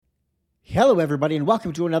Hello, everybody, and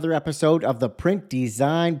welcome to another episode of the Print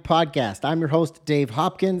Design Podcast. I'm your host, Dave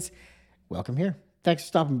Hopkins. Welcome here. Thanks for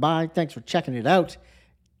stopping by. Thanks for checking it out.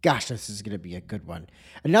 Gosh, this is going to be a good one.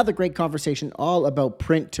 Another great conversation all about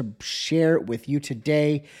print to share with you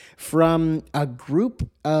today from a group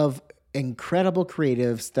of incredible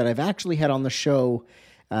creatives that I've actually had on the show,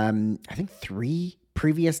 I think 3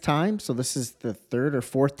 previous times. So this is the 3rd or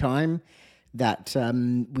 4th time that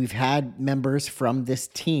we've had members from this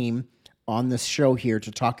team on this show here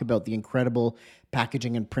to talk about the incredible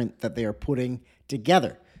packaging and print that they are putting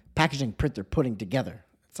together. Packaging print they're putting together.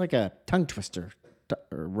 It's like a tongue twister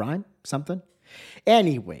or rhyme, something.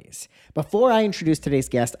 Anyways, before I introduce today's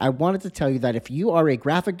guest, I wanted to tell you that if you are a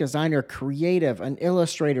graphic designer, creative, an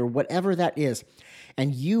illustrator, whatever that is,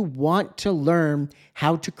 and you want to learn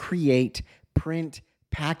how to create print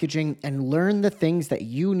packaging and learn the things that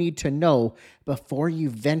you need to know before you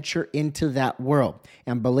venture into that world.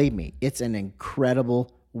 And believe me, it's an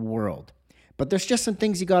incredible world. But there's just some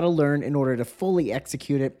things you got to learn in order to fully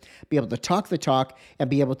execute it, be able to talk the talk, and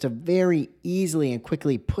be able to very easily and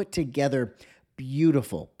quickly put together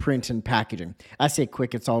beautiful print and packaging. I say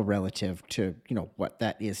quick, it's all relative to, what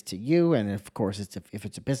that is to you. And of course, if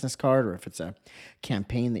it's a business card or if it's a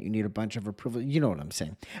campaign that you need a bunch of approval, you know what I'm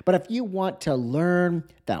saying. But if you want to learn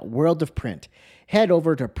that world of print, head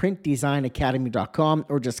over to printdesignacademy.com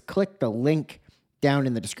or just click the link down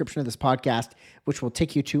in the description of this podcast, which will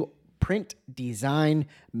take you to Print Design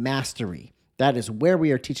Mastery. That is where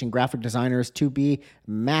we are teaching graphic designers to be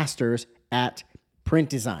masters at print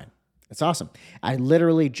design. It's awesome. I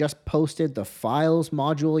literally just posted the files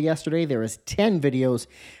module yesterday. There is 10 videos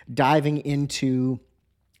diving into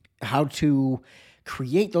how to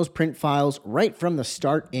create those print files right from the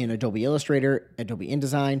start in Adobe Illustrator, Adobe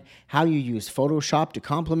InDesign, how you use Photoshop to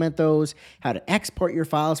complement those, how to export your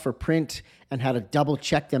files for print, and how to double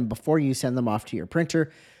check them before you send them off to your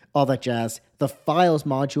printer, all that jazz. The files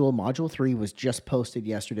module, module 3, was just posted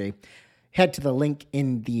yesterday. Head to the link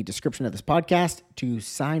in the description of this podcast to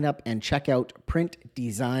sign up and check out Print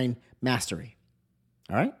Design Mastery.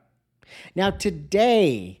 All right? Now,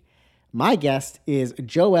 today, my guest is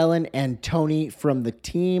Joellen and Tony from the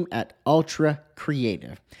team at Ultra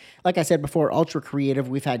Creative. Like I said before, Ultra Creative,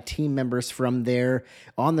 we've had team members from there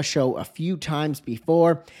on the show a few times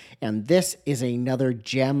before, and this is another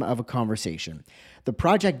gem of a conversation. The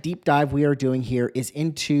project deep dive we are doing here is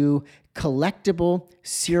into collectible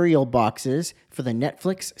cereal boxes for the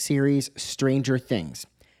Netflix series Stranger Things.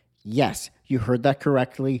 Yes, you heard that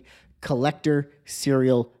correctly. Collector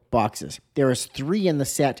cereal boxes. There is 3 in the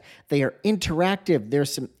set. They are interactive.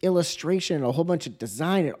 There's some illustration and a whole bunch of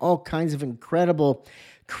design and all kinds of incredible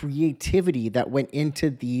creativity that went into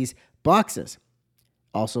these boxes.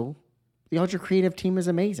 Also, the Ultra Creative team is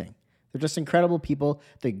amazing. They're just incredible people.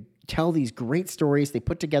 They tell these great stories. They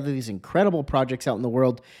put together these incredible projects out in the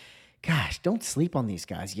world. Gosh, don't sleep on these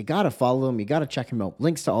guys. You got to follow them. You got to check them out.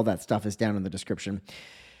 Links to all that stuff is down in the description.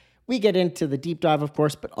 We get into the deep dive, of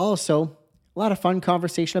course, but also a lot of fun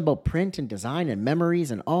conversation about print and design and memories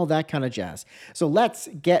and all that kind of jazz. So let's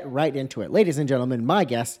get right into it. Ladies and gentlemen, my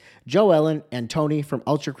guests, Joellen and Tony from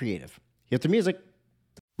Ultra Creative. Hit the music.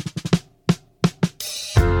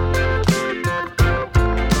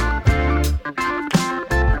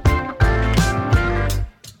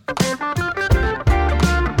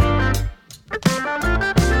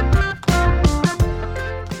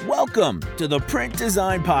 Welcome to the Print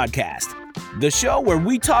Design Podcast, the show where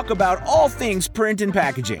we talk about all things print and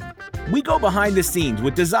packaging. We go behind the scenes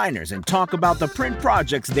with designers and talk about the print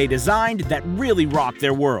projects they designed that really rock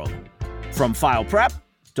their world. From file prep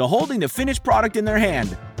to holding the finished product in their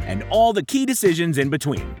hand and all the key decisions in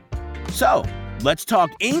between. So, let's talk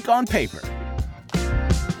ink on paper.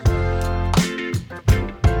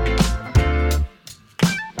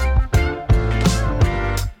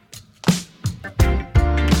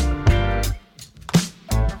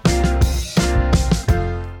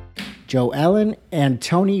 Joellen and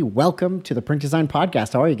Tony, welcome to the Print Design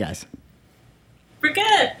Podcast. How are you guys? We're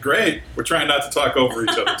good. Great. We're trying not to talk over each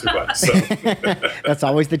other too much. So. That's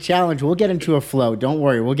always the challenge. We'll get into a flow. Don't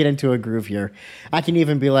worry. We'll get into a groove here. I can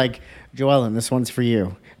even be like, Joellen, this one's for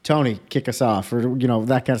you. Tony, kick us off, or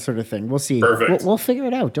that kind of sort of thing. We'll see. Perfect. We'll figure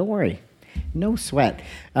it out. Don't worry. No sweat.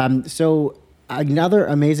 So another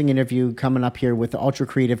amazing interview coming up here with the Ultra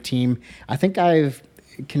Creative team. I think I've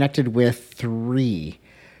connected with 3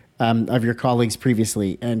 of your colleagues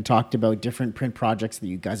previously and talked about different print projects that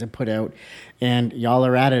you guys have put out. And y'all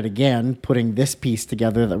are at it again, putting this piece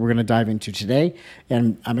together that we're going to dive into today.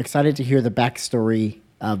 And I'm excited to hear the backstory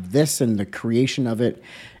of this and the creation of it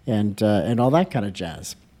and all that kind of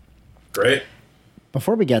jazz. Great.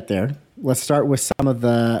 Before we get there, let's start with some of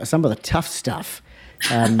the tough stuff.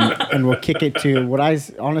 And we'll kick it to what I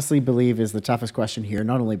honestly believe is the toughest question here,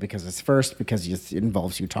 not only because it's first, because it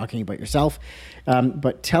involves you talking about yourself,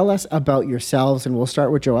 but tell us about yourselves, and we'll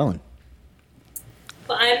start with Joellen.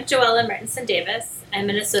 Well, I'm Joellen Martinson Davis. I'm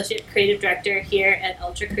an associate creative director here at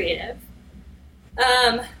Ultra Creative.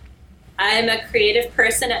 I'm a creative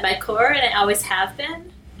person at my core, and I always have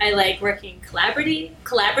been. I like working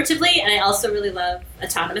collaboratively, and I also really love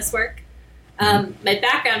autonomous work. My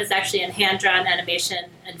background is actually in hand-drawn animation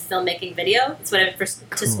and filmmaking video. It's what I went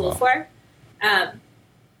to school for.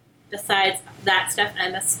 Besides that stuff,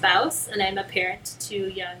 I'm a spouse, and I'm a parent to 2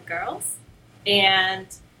 young girls. And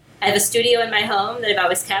I have a studio in my home that I've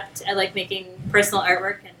always kept. I like making personal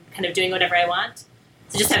artwork and kind of doing whatever I want.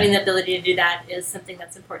 So just having the ability to do that is something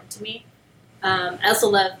that's important to me. I also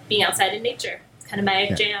love being outside in nature. It's kind of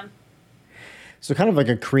my jam. So kind of like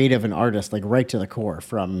a creative and artist, like right to the core,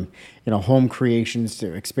 from home creations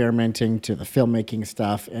to experimenting to the filmmaking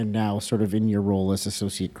stuff, and now sort of in your role as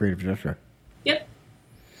associate creative director. Yep.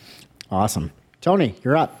 Awesome. Tony,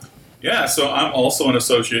 you're up. Yeah, so I'm also an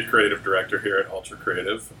associate creative director here at Ultra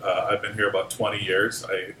Creative. I've been here about 20 years.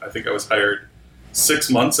 I think I was hired 6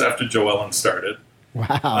 months after Joellen started.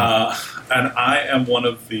 Wow. And I am one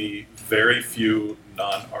of the very few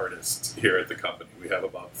non-artists here at the company. We have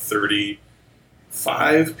about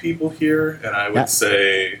 35 people here, and I would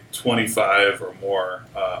say 25 or more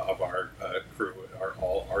of our crew are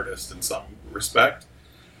all artists in some respect.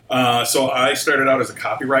 So I started out as a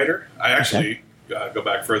copywriter. I actually go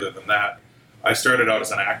back further than that. I started out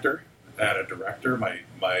as an actor and a director. My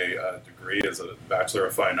degree is a Bachelor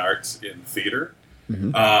of Fine Arts in theater.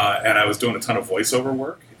 Mm-hmm. And I was doing a ton of voiceover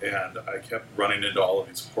work, and I kept running into all of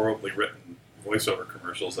these horribly written voiceover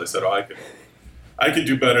commercials. I said, I could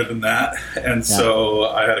do better than that. And so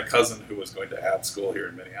I had a cousin who was going to ad school here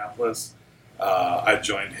in Minneapolis. I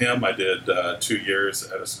joined him. I did 2 years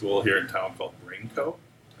at a school here in town called Rainco.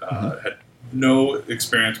 Had no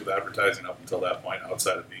experience with advertising up until that point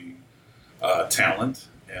outside of being talent,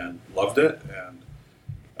 and loved it.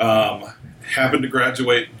 And happened to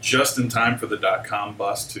graduate just in time for the .com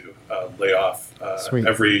bust to lay off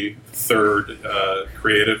every third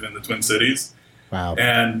creative in the Twin Cities. Wow.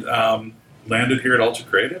 And landed here at Ultra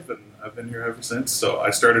Creative, and I've been here ever since. So I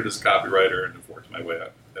started as a copywriter and have worked my way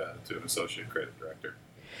up to an associate creative director.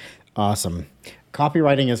 Awesome.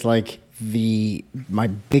 Copywriting is like my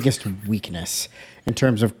biggest weakness in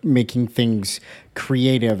terms of making things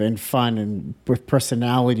creative and fun and with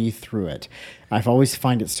personality through it. I've always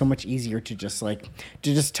find it so much easier to just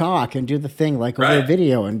talk and do the thing like over a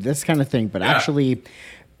video and this kind of thing, but actually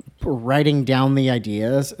writing down the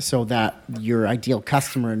ideas so that your ideal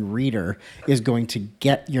customer and reader is going to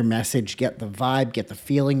get your message, get the vibe, get the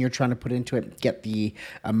feeling you're trying to put into it, get the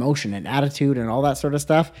emotion and attitude and all that sort of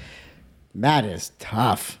stuff. That is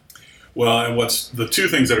tough. Well, and what's the 2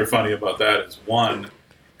 things that are funny about that is, one,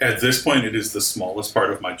 at this point, it is the smallest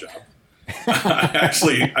part of my job.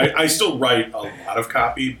 I still write a lot of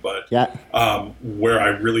copy, but where I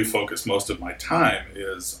really focus most of my time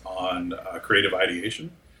is on creative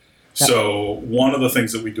ideation. So one of the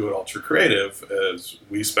things that we do at Ultra Creative is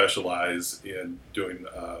we specialize in doing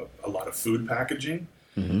a lot of food packaging.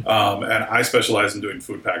 Mm-hmm. And I specialize in doing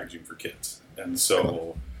food packaging for kids. And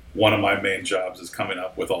so one of my main jobs is coming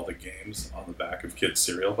up with all the games on the back of kids'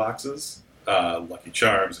 cereal boxes, Lucky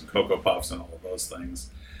Charms and Cocoa Puffs and all of those things.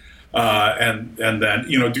 And then,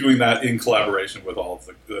 doing that in collaboration with all of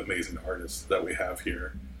the amazing artists that we have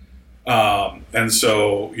here. And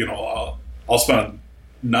so, I'll spend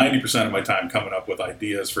 90% of my time coming up with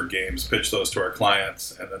ideas for games, pitch those to our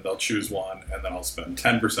clients, and then they'll choose one, and then I'll spend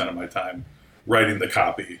 10% of my time writing the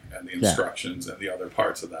copy and the instructions and the other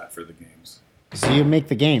parts of that for the games. So you make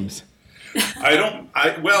the games? I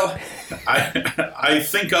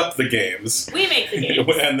think up the games. We make the games.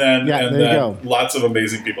 And then lots of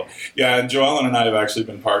amazing people. Yeah, and Joellen and I have actually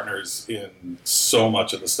been partners in so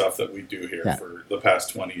much of the stuff that we do here for the past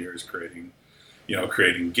 20 years, creating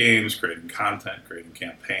games, creating content, creating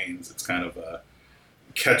campaigns. It's kind of a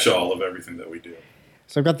catch-all of everything that we do.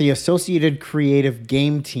 So I've got the Associated Creative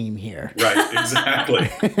Game Team here. Right, exactly.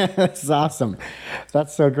 That's awesome.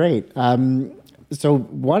 That's so great. So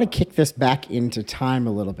want to kick this back into time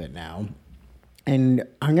a little bit now. And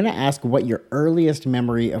I'm going to ask what your earliest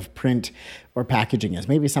memory of print or packaging is.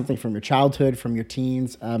 Maybe something from your childhood, from your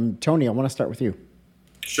teens. Tony, I want to start with you.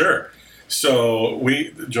 Sure. So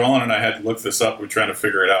Joellen and I had to look this up. We're trying to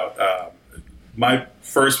figure it out. My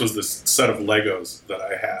first was this set of Legos that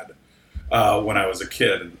I had when I was a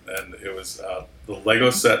kid, and it was the the Lego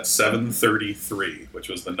set 733, which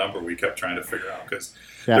was the number we kept trying to figure out, because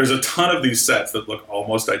there's a ton of these sets that look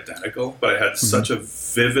almost identical, but I had such a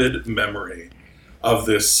vivid memory of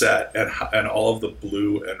this set and all of the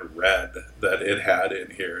blue and red that it had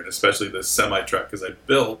in here, and especially this semi-truck, because I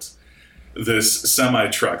built this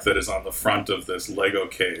semi-truck that is on the front of this Lego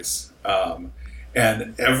case.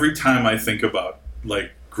 And every time I think about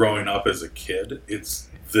like growing up as a kid, it's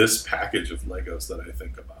this package of Legos that I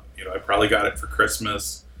think about. You know, I probably got it for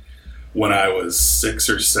Christmas when I was 6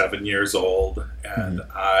 or 7 years old, and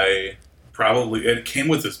it came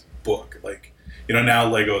with this book. Like, you know, now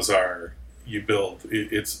Legos are, you build,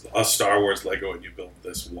 it's a Star Wars Lego and you build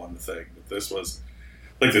this one thing. But this was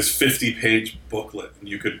like this 50-page booklet, and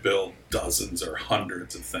you could build dozens or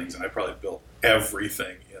hundreds of things. And I probably built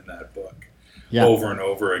everything in that book over and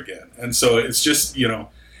over again. And so it's just, you know,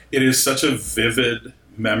 it is such a vivid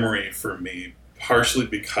memory for me, partially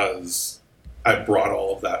because I brought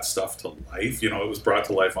all of that stuff to life. You know, it was brought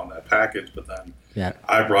to life on that package, but then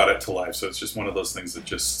I brought it to life. So it's just one of those things that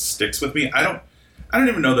just sticks with me. I don't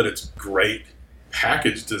even know that it's great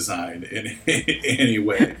package design in any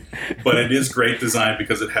way, but it is great design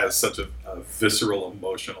because it has such a visceral,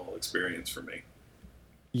 emotional experience for me.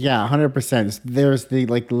 Yeah, 100%. There's the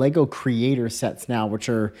like Lego creator sets now, which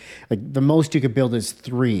are like the most you could build is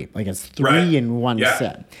 3. Like it's 3 in one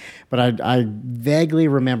set. But I vaguely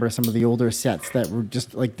remember some of the older sets that were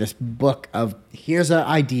just like this book of here's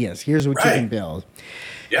ideas, here's what you can build.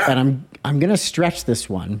 Yeah. And I'm gonna stretch this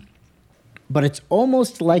one, but it's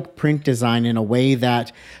almost like print design in a way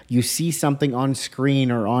that you see something on screen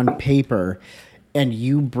or on paper, and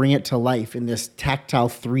you bring it to life in this tactile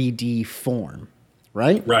 3D form.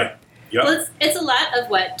 Right? Right. Yep. Well, it's a lot of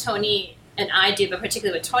what Tony and I do, but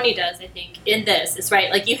particularly what Tony does, I think, in this is, right,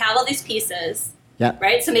 like you have all these pieces,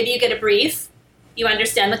 right? So maybe you get a brief, you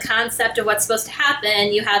understand the concept of what's supposed to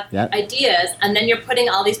happen, you have ideas, and then you're putting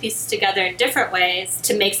all these pieces together in different ways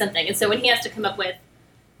to make something. And so when he has to come up with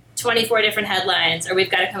 24 different headlines, or we've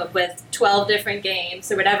got to come up with 12 different games,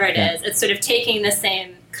 or whatever it is, it's sort of taking the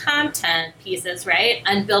same content pieces, right,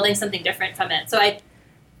 and building something different from it. So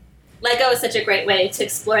Lego is such a great way to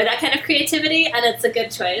explore that kind of creativity, and it's a good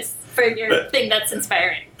choice for your thing that's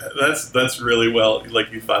inspiring. That's really well,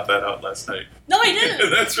 like you thought that out last night. No, I didn't.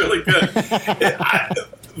 That's really good.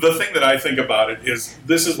 The thing that I think about it is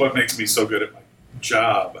this is what makes me so good at my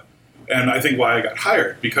job, and I think why I got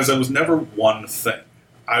hired, because I was never one thing.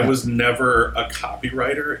 I was never a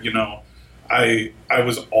copywriter. You know, I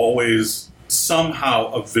was always somehow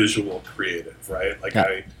a visual creative, right? Like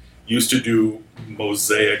I used to do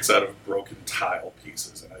mosaics out of broken tile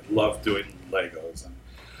pieces, and I loved doing Legos. And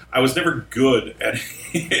I was never good at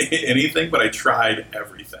anything, but I tried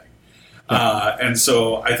everything. And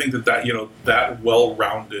so I think that you know, that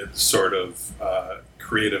well-rounded sort of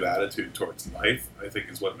creative attitude towards life, I think,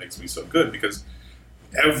 is what makes me so good, because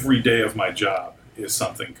every day of my job is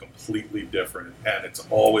something completely different, and it's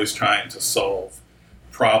always trying to solve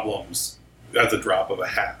problems at the drop of a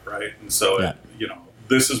hat, right? And so, you know,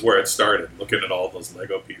 this is where it started, looking at all those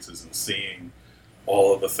Lego pieces and seeing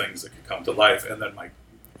all of the things that could come to life. And then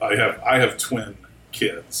I have twin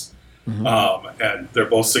kids, and they're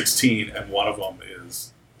both 16, and one of them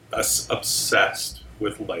is obsessed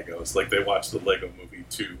with Legos. Like, they watch the Lego Movie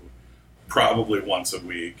 2 probably once a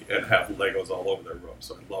week and have Legos all over their room.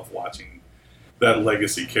 So I love watching that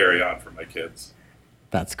legacy carry on for my kids.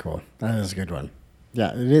 That's cool. That is a good one.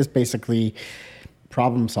 Yeah, it is basically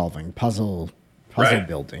problem solving, puzzle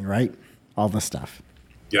building, right? All the stuff.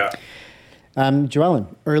 Yeah. Joellen,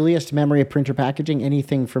 earliest memory of printer packaging,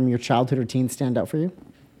 anything from your childhood or teen stand out for you?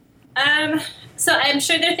 So I'm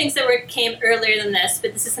sure there are things that came earlier than this,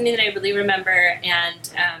 but this is something that I really remember. And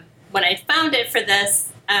when I found it for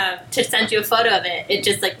this, to send you a photo of it, it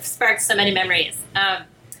just like sparked so many memories.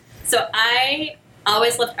 So I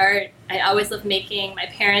always loved art. I always loved making. My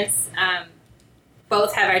parents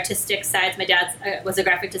both have artistic sides. My dad was a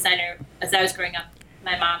graphic designer as I was growing up.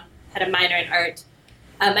 My mom had a minor in art.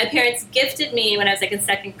 My parents gifted me, when I was like in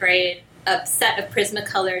second grade, a set of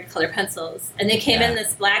Prismacolor color pencils. And they came in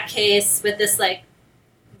this black case with this like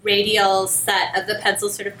radial set of the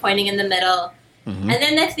pencils sort of pointing in the middle. And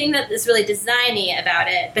then the thing that is really designy about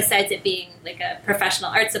it, besides it being like a professional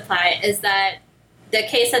art supply, is that the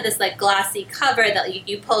case had this like glossy cover that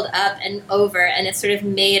you pulled up and over, and it sort of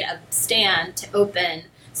made a stand to open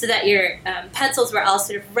so that your pencils were all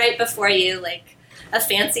sort of right before you, like a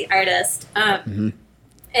fancy artist.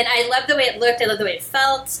 And I loved the way it looked. I loved the way it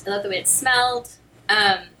felt. I loved the way it smelled.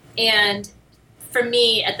 And for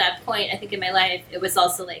me, at that point, I think in my life, it was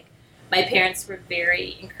also like my parents were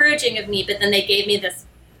very encouraging of me, but then they gave me this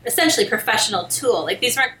essentially professional tool. Like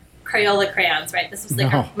these weren't Crayola crayons, right? This was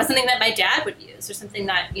like something that my dad would use or something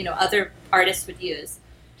that, other artists would use.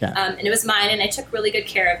 Yeah. And it was mine, and I took really good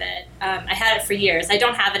care of it. I had it for years. I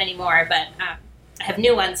don't have it anymore, but I have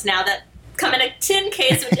new ones now that come in a tin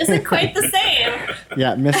case, which isn't quite the same.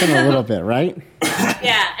 Yeah, missing a little bit, right?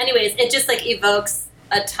 Yeah. Anyways, it just like evokes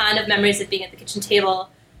a ton of memories of being at the kitchen table.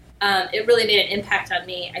 It really made an impact on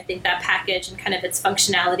me. I think that package and kind of its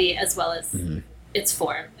functionality as well as its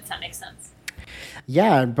form, if that makes sense.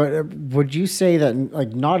 Yeah, but would you say that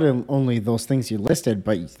like not only those things you listed,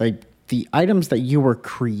 but like the items that you were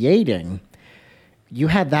creating, you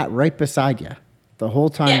had that right beside you the whole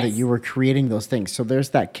time that you were creating those things. So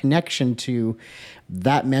there's that connection to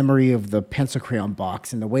that memory of the pencil crayon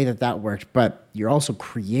box and the way that worked, but you're also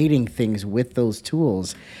creating things with those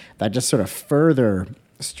tools that just sort of further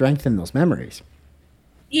strengthen those memories.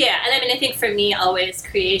 Yeah, and I mean, I think for me, always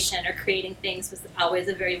creation or creating things was always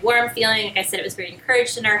a very warm feeling. Like I said, it was very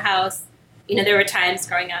encouraged in our house. There were times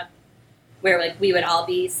growing up where like we would all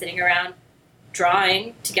be sitting around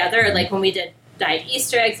drawing together, like when we did dyed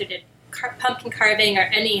Easter eggs or did pumpkin carving or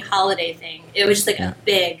any holiday thing. It was just like a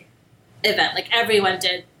big event. Like everyone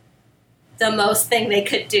did the most thing they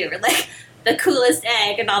could do, like the coolest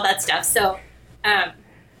egg and all that stuff. So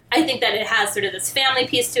I think that it has sort of this family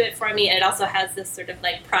piece to it for me. It also has this sort of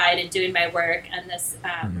like pride in doing my work and this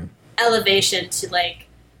elevation to like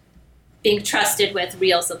being trusted with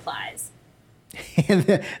real supplies.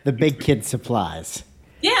 the big kid supplies.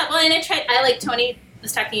 Yeah, well, and I like Tony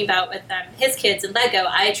was talking about with his kids and Lego,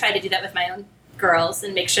 I try to do that with my own girls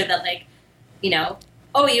and make sure that like,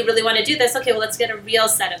 oh, you really want to do this? Okay, well, let's get a real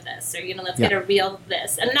set of this, or, let's get a real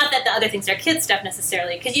this. And not that the other things are kid stuff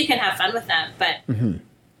necessarily, because you can have fun with them, but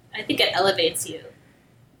I think it elevates you.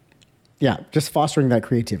 Yeah, just fostering that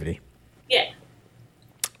creativity. Yeah.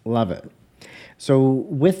 Love it. So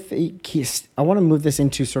I want to move this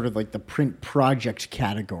into sort of like the print project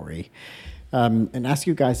category and ask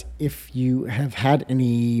you guys if you have had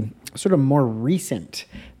any sort of more recent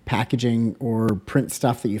packaging or print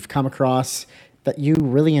stuff that you've come across that you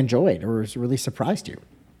really enjoyed or has really surprised you.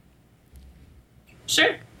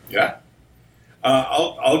 Sure. Yeah.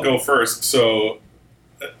 I'll go first. So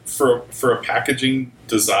for a packaging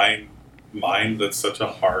design mind, that's such a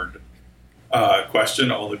hard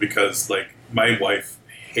question, only because like my wife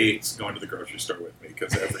hates going to the grocery store with me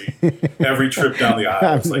because every trip down the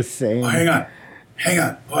aisle is like, oh, hang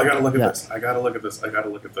on. Oh, I gotta look at this. I gotta look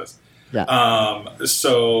at this. Yeah.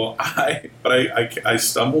 So I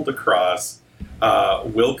stumbled across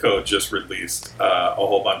Wilco just released a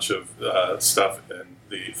whole bunch of stuff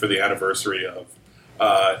for the anniversary of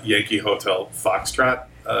Yankee Hotel Foxtrot,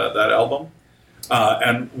 that album,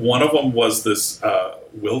 and one of them was this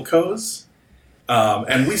Wilco's.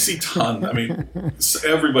 And we see tons. I mean,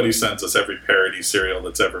 everybody sends us every parody cereal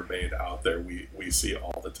that's ever made out there. We see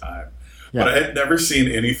all the time. Yeah. But I had never seen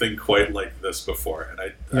anything quite like this before,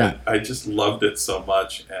 and I just loved it so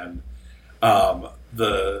much. And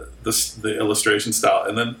the illustration style,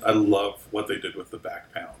 and then I love what they did with the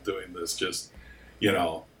back panel, doing this just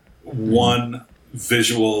one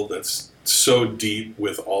visual that's so deep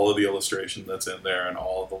with all of the illustration that's in there and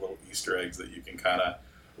all of the little Easter eggs that you can kind of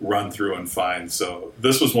run through and find. So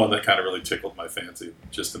this was one that kind of really tickled my fancy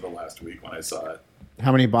just in the last week when I saw it.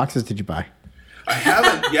 How many boxes did you buy? I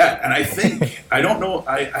haven't yet, and I don't know.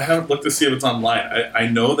 I haven't looked to see if it's online. I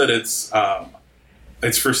know that it's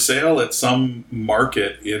for sale at some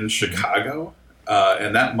market in Chicago,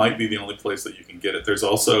 and that might be the only place that you can get it. There's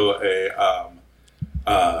also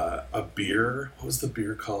a beer. What was the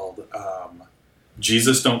beer called?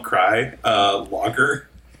 Jesus Don't Cry lager.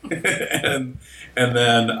 and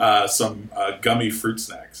then some gummy fruit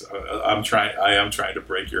snacks. I am trying to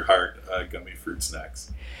break your heart. Gummy fruit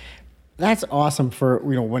snacks. That's awesome for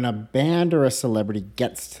when a band or a celebrity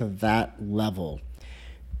gets to that level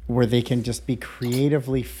where they can just be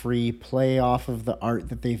creatively free, play off of the art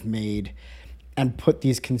that they've made, and put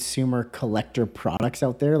these consumer collector products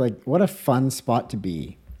out there. Like, what a fun spot to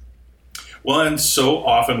be. Well, and so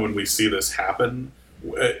often when we see this happen,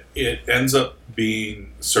 it ends up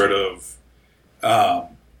being sort of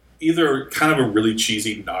either kind of a really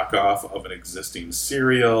cheesy knockoff of an existing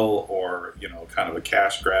cereal or, kind of a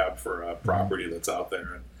cash grab for a property that's out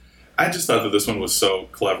there. And I just thought that this one was so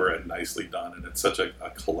clever and nicely done, and it's such a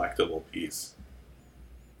collectible piece.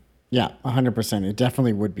 Yeah, 100%. It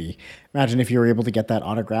definitely would be. Imagine if you were able to get that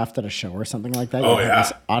autographed at a show or something like that. Oh, yeah.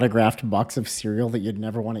 This autographed box of cereal that you'd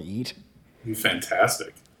never want to eat. It'd be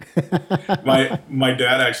fantastic. My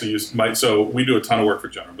dad actually so we do a ton of work for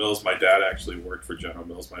General Mills. My dad actually worked for General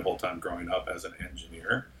Mills my whole time growing up as an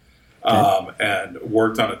engineer. and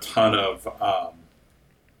worked on a ton of,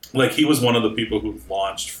 like he was one of the people who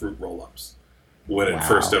launched fruit roll-ups when it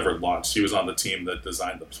first ever launched. He was on the team that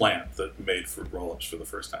designed the plant that made fruit roll-ups for the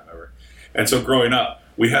first time ever. And so growing up,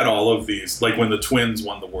 we had all of these, like when the Twins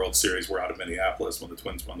won the World Series, we're out of Minneapolis, when the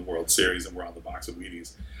Twins won the World Series and we're on the box of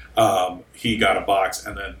Wheaties, he got a box,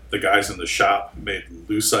 and then the guys in the shop made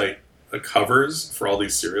lucite covers for all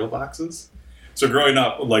these cereal boxes. So growing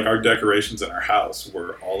up, like our decorations in our house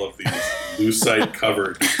were all of these lucite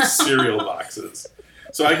covered cereal boxes.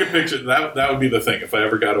 So I could picture that would be the thing. If I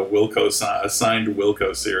ever got a signed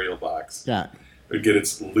Wilco cereal box, it would get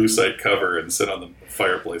its lucite cover and sit on the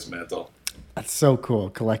fireplace mantle. That's so cool,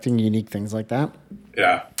 collecting unique things like that.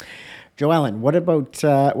 Yeah. Joellen, what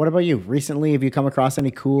about you? Recently, have you come across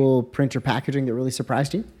any cool printer packaging that really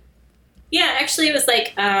surprised you? Yeah, actually, it was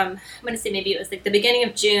like, I'm going to say maybe it was like the beginning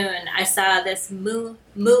of June. I saw this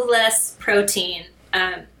Moo-less protein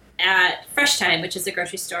at Fresh Time, which is a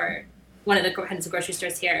grocery store, one of the kinds of grocery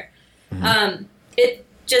stores here. Mm-hmm. It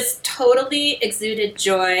just totally exuded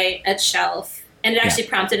joy at shelf. And it actually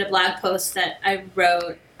prompted a blog post that I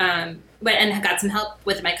wrote and got some help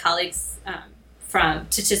with my colleagues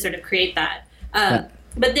to sort of create that.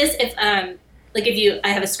 But this, if I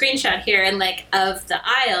have a screenshot here and like of the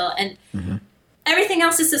aisle, and everything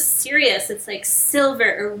else is so serious. It's like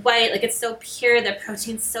silver or white, like it's so pure. The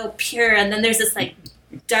protein's so pure, and then there's this like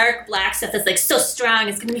dark black stuff that's like so strong.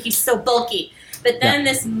 It's gonna make you so bulky. But then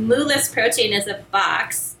this Moo-less protein is a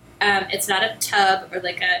box. It's not a tub or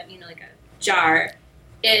like a jar.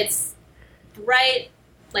 It's bright,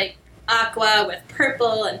 like aqua with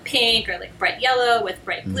purple and pink, or like bright yellow with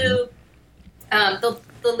bright blue.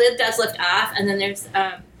 The lid does lift off, and then there's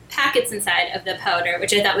packets inside of the powder,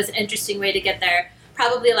 which I thought was an interesting way to get there.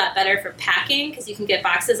 Probably a lot better for packing, because you can get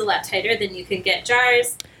boxes a lot tighter than you can get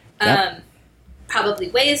jars. Probably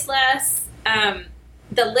weighs less.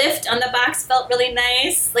 The lift on the box felt really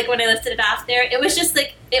nice. Like when I lifted it off there, it was just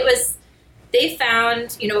like, they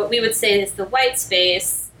found, what we would say is the white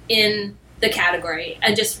space in the category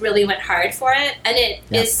and just really went hard for it. And it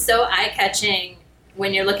is so eye-catching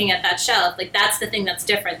when you're looking at that shelf. Like that's the thing that's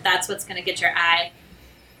different. That's what's going to get your eye.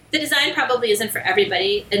 The design probably isn't for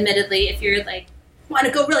everybody, admittedly. If you're like, want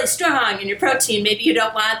to go really strong in your protein, maybe you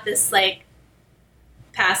don't want this like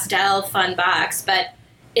pastel fun box, but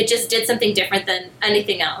it just did something different than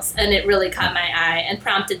anything else. And it really caught my eye and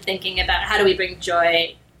prompted thinking about how do we bring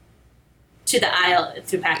joy to the aisle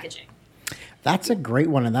through packaging. That's a great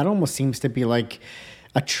one. And that almost seems to be like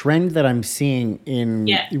a trend that I'm seeing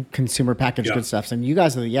in consumer packaged good stuff. And you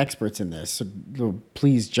guys are the experts in this, so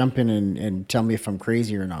please jump in and tell me if I'm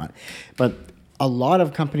crazy or not. But a lot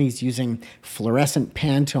of companies using fluorescent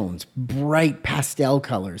Pantones, bright pastel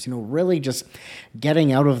colors, really just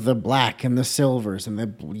getting out of the black and the silvers and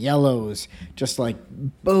the yellows, just like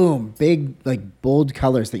boom, big, like bold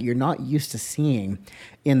colors that you're not used to seeing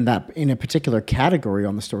in a particular category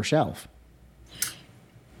on the store shelf.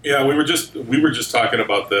 Yeah, we were just talking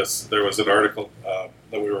about this. There was an article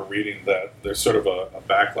that we were reading that there's sort of a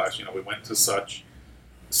backlash. We went to such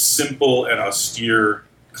simple and austere,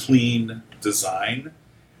 clean design,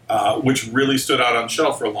 which really stood out on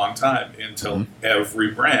shelf for a long time until every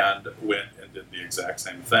brand went and did the exact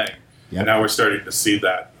same thing. Yep. And now we're starting to see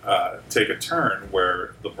that take a turn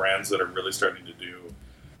where the brands that are really starting to do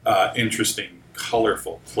interesting,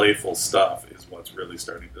 colorful, playful stuff is what's really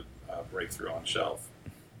starting to break through on shelf.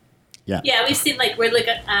 Yeah, we've seen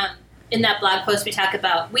in that blog post we talk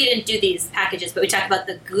about, we didn't do these packages, but we talk about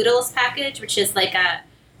the Goodles package, which is like a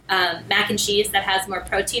mac and cheese that has more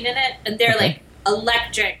protein in it, and they're like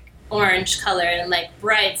electric orange color and like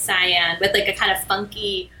bright cyan with like a kind of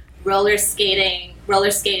funky roller skate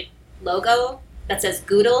logo that says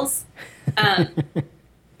Goodles. And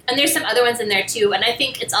there's some other ones in there too, and I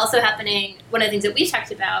think it's also happening. One of the things that we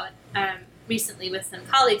talked about recently with some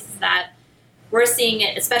colleagues is that we're seeing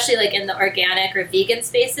it, especially like in the organic or vegan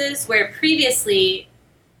spaces, where previously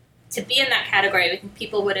to be in that category, I think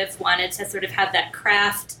people would have wanted to sort of have that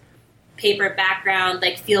craft paper background,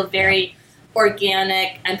 like feel very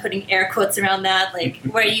organic. I'm putting air quotes around that, like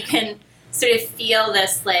where you can sort of feel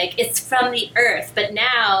this, like it's from the earth. But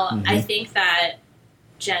now I think that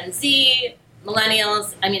Gen Z,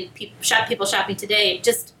 millennials, people shopping today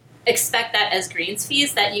just expect that as greens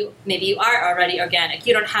fees, that you are already organic.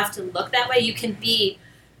 You don't have to look that way. You can be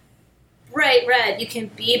bright red, you can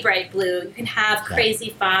be bright blue, you can have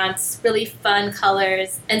crazy fonts, really fun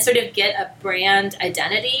colors, and sort of get a brand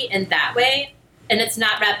identity in that way. And it's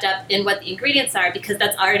not wrapped up in what the ingredients are, because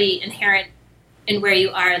that's already inherent in where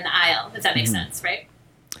you are in the aisle, if that makes sense, right?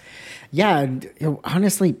 Yeah,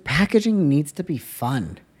 honestly, packaging needs to be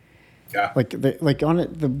fun. Yeah. Like on it,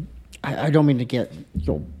 I don't mean to get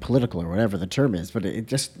political or whatever the term is, but it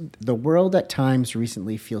just, the world at times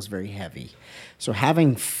recently feels very heavy. So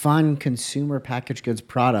having fun consumer packaged goods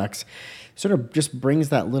products sort of just brings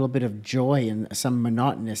that little bit of joy in some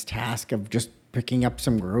monotonous task of just picking up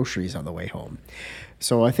some groceries on the way home.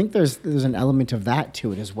 So I think there's an element of that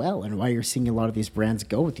to it as well, and why you're seeing a lot of these brands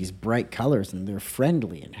go with these bright colors, and they're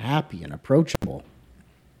friendly and happy and approachable.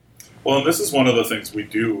 Well, and this is one of the things we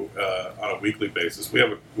do on a weekly basis. We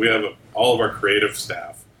have all of our creative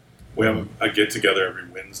staff. We have a get together every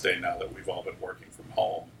Wednesday now that we've all been working from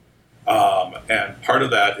home, and part of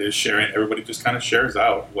that is sharing. Everybody just kind of shares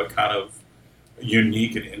out what kind of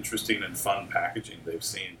unique and interesting and fun packaging they've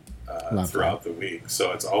seen throughout the week.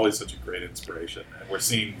 So it's always such a great inspiration, and we're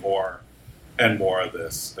seeing more and more of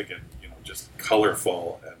this. Again, just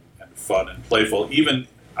colorful and fun and playful, even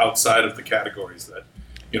outside of the categories that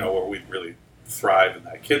where we really thrive in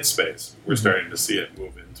that kid space. We're starting to see it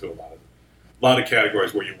move into a lot of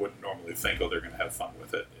categories where you wouldn't normally think, oh, they're going to have fun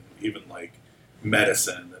with it, and even like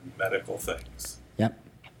medicine and medical things.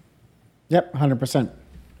 Yep, 100%.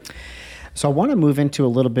 So I want to move into a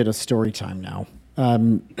little bit of story time now.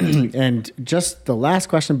 And just the last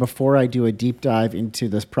question before I do a deep dive into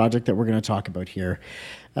this project that we're going to talk about here.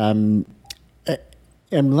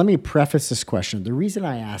 And let me preface this question. The reason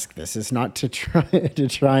I ask this is not to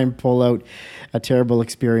try and pull out a terrible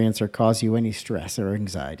experience or cause you any stress or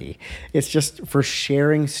anxiety. It's just for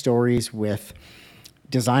sharing stories with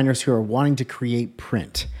designers who are wanting to create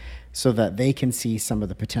print so that they can see some of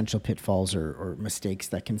the potential pitfalls or mistakes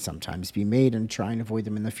that can sometimes be made and try and avoid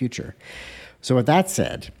them in the future. So with that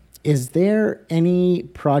said, is there any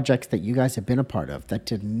projects that you guys have been a part of that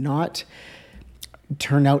did not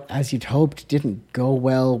turn out as you'd hoped, didn't go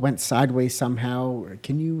well, went sideways somehow?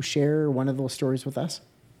 Can you share one of those stories with us?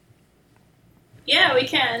 Yeah, we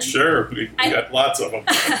can. Sure, we got lots of them.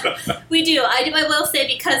 We do. I will say,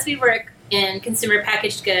 because we work in consumer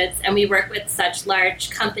packaged goods and we work with such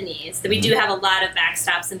large companies, that we do have a lot of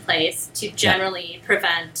backstops in place to generally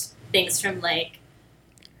prevent things from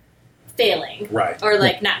failing, right, or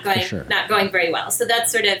not going very well. So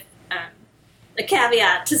that's sort of a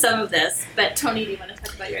caveat to some of this. But Tony, do you want to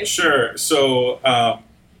talk about yours? Sure. So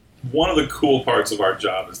one of the cool parts of our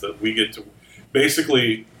job is that we get to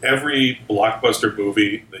basically every blockbuster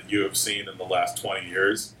movie that you have seen in the last 20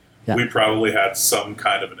 years, we probably had some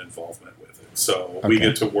kind of an involvement with it. So we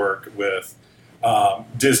get to work with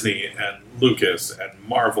Disney and Lucas and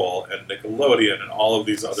Marvel and Nickelodeon and all of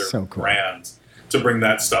these other brands to bring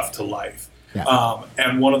that stuff to life. Yeah.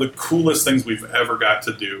 And one of the coolest things we've ever got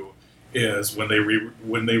to do is when they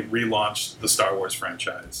relaunched the Star Wars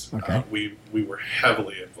franchise. Okay. We were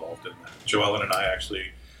heavily involved in that. Joellen and I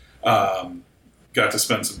actually got to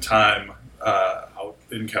spend some time out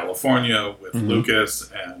in California with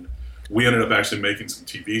Lucas, and we ended up actually making some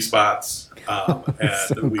TV spots,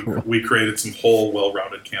 and we created some whole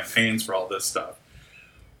well-rounded campaigns for all this stuff.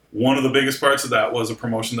 One of the biggest parts of that was a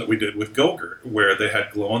promotion that we did with Go-Gurt, where they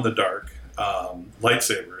had glow-in-the-dark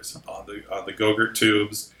lightsabers on the Go-Gurt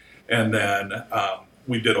tubes. And then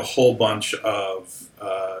we did a whole bunch of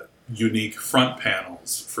unique front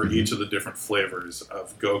panels for each of the different flavors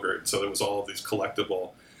of Go-Gurt. So there was all of these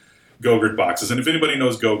collectible Go-Gurt boxes. And if anybody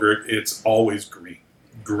knows Go-Gurt, it's always green.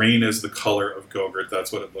 Green is the color of Go-Gurt.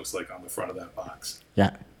 That's what it looks like on the front of that box.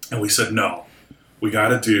 Yeah. And we said, no, we got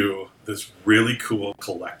to do this really cool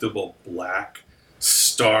collectible black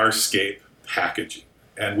Starscape packaging.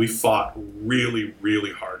 And we fought really,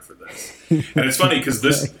 really hard for this. And it's funny because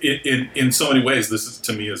this, in so many ways, this is,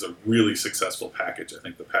 to me, is a really successful package. I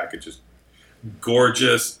think the package is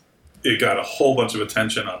gorgeous. It got a whole bunch of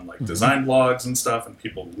attention on design blogs and stuff, and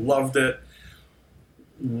people loved it.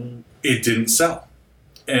 It didn't sell.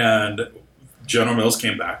 And General Mills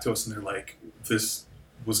came back to us and they're like, this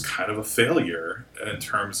was kind of a failure in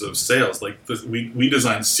terms of sales. We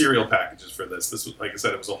designed cereal packages for this. This was, like I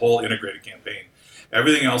said, it was a whole integrated campaign.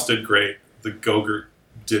 Everything else did great. The Go-Gurt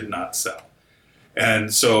did not sell.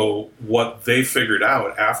 And so what they figured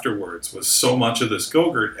out afterwards was so much of this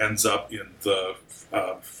Go-Gurt ends up in the,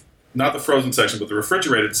 not the frozen section, but the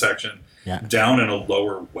refrigerated section, down in a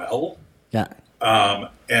lower well. Yeah.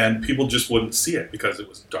 And people just wouldn't see it because it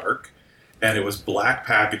was dark and it was black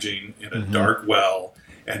packaging in a dark well.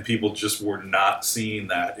 And people just were not seeing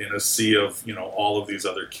that in a sea of, all of these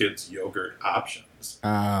other kids' yogurt options.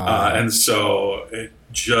 And so it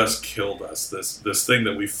just killed us. This thing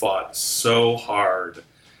that we fought so hard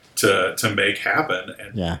to make happen,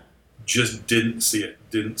 and just didn't see it.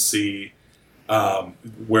 Didn't see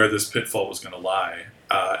where this pitfall was going to lie.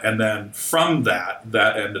 And then from that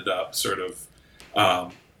ended up sort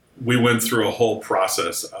of we went through a whole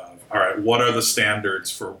process of, all right, what are the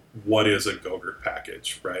standards for what is a Go-Gurt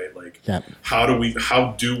package, right? Like, how do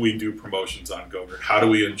we do promotions on Go-Gurt? How do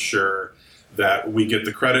we ensure that we get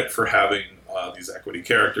the credit for having these equity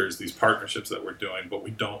characters, these partnerships that we're doing, but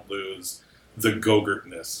we don't lose the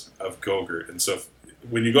Go-Gurtness of Go-Gurt? And so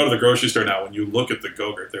when you go to the grocery store now, when you look at the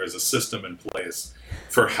Go-Gurt, there is a system in place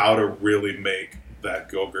for how to really make that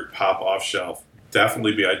Go-Gurt pop off shelf,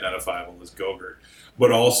 definitely be identifiable as Go-Gurt,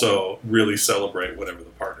 but also really celebrate whatever the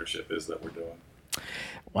partnership is that we're doing.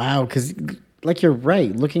 Wow, because like you're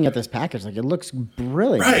right, looking at this package, like it looks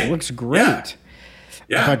brilliant. Right. It looks great.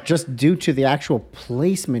 Yeah. But just due to the actual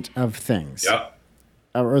placement of things,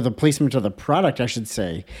 or the placement of the product, I should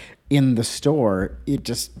say, in the store, it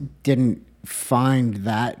just didn't find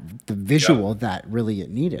the visual that really it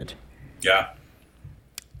needed. Yeah.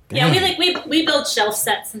 Yeah, we build shelf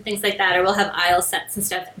sets and things like that, or we'll have aisle sets and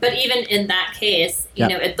stuff. But even in that case, you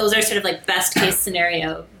know, those are sort of like best case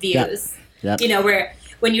scenario views. You know, where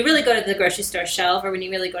when you really go to the grocery store shelf, or when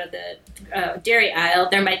you really go to the dairy aisle,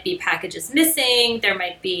 there might be packages missing. There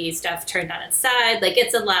might be stuff turned on its side. Like,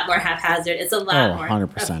 it's a lot more haphazard. It's a lot more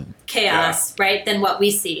 100%. chaos, right, than what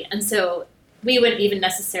we see. And so we wouldn't even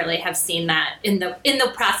necessarily have seen that in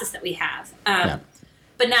the process that we have.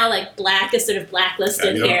 But now, like, black is sort of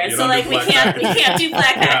blacklisted here, so like we can't do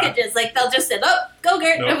black packages. Like, they'll just say, "Oh,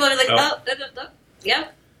 Go-Gurt," and everyone's like, "Oh,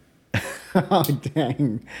 yep." Oh,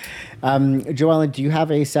 dang. Joellen, do you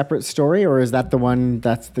have a separate story, or is that the one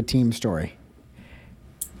that's the team story?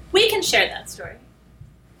 We can share that story.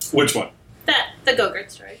 Which one? The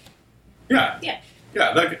Go-Gurt story. Yeah.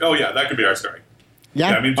 That could be our story.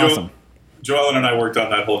 Yeah, I mean, awesome. Joellen and I worked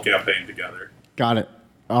on that whole campaign together. Got it.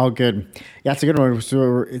 All good. Yeah, it's a good one.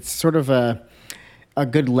 So it's sort of a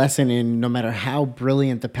good lesson in, no matter how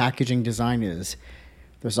brilliant the packaging design is,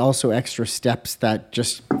 there's also extra steps that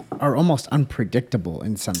just are almost unpredictable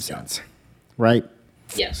in some sense, right?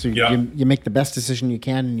 Yeah. So you make the best decision you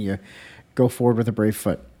can, and you go forward with a brave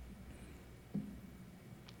foot.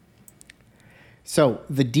 So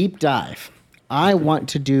the deep dive. I want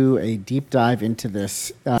to do a deep dive into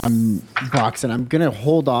this box, and I'm going to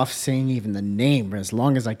hold off saying even the name as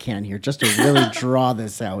long as I can here, just to really draw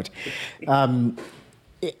this out.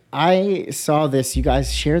 I saw this. You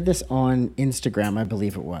guys shared this on Instagram, I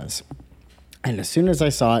believe it was. And as soon as I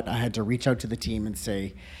saw it, I had to reach out to the team and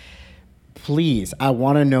say, please, I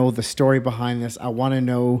want to know the story behind this. I want to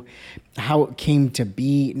know how it came to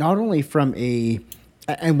be, not only from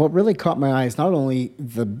and what really caught my eye is not only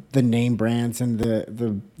the name brands and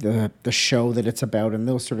the show that it's about and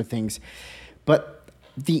those sort of things, but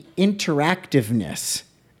the interactiveness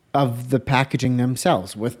of the packaging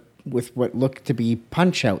themselves with what look to be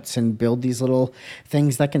punch outs, and build these little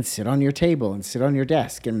things that can sit on your table and sit on your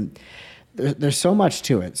desk. And there's so much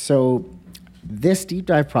to it. So this deep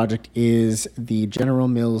dive project is the General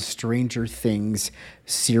Mills Stranger Things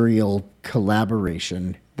cereal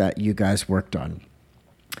collaboration that you guys worked on.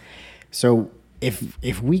 So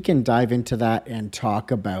if we can dive into that and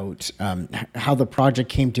talk about how the project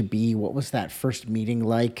came to be, what was that first meeting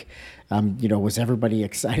like? Was everybody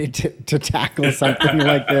excited to tackle something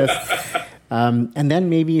like this? And then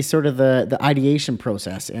maybe sort of the ideation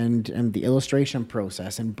process and the illustration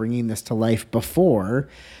process and bringing this to life before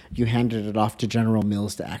you handed it off to General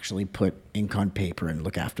Mills to actually put ink on paper and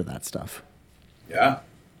look after that stuff.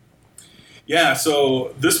 Yeah,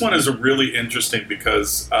 so this one is really interesting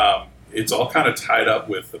because it's all kind of tied up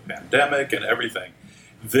with the pandemic and everything.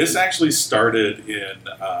 This actually started in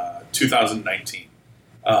 2019.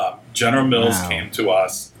 General Mills came to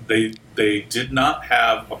us. They did not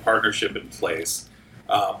have a partnership in place,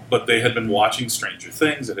 but they had been watching Stranger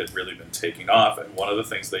Things. It had really been taking off. And one of the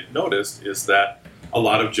things they noticed is that a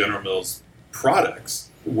lot of General Mills products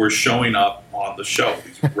were showing up on the show,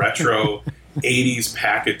 these retro 80s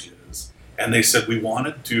packages. And they said, we want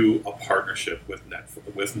to do a partnership with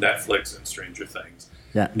Netflix and Stranger Things.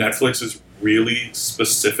 Yeah. Netflix is really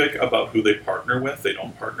specific about who they partner with. They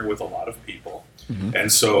don't partner with a lot of people. Mm-hmm.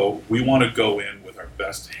 And so we want to go in with our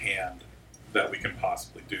best hand that we can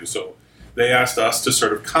possibly do. So they asked us to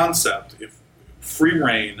sort of concept, if free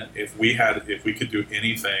reign, if we could do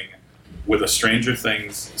anything with a Stranger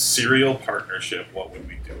Things cereal partnership, what would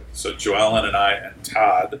we do? So Joellen and I and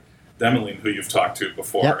Todd Demeline, who you've talked to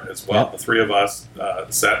before as well. The three of us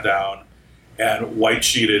sat down and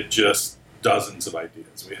white-sheeted just dozens of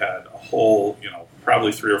ideas. We had a whole,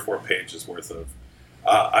 probably 3 or 4 pages worth of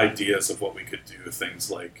ideas of what we could do. Things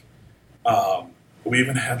like, we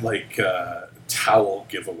even had towel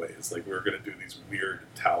giveaways. Like, we were going to do these weird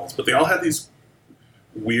towels, but they all had these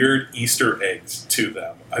weird Easter eggs to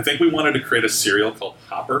them. I think we wanted to create a cereal called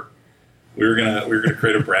Hopper. we were gonna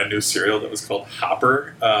create a brand new cereal that was called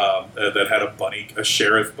Hopper, that had a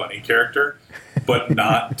sheriff bunny character, but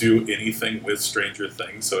not do anything with Stranger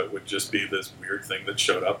Things. So it would just be this weird thing that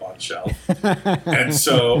showed up on shelf. And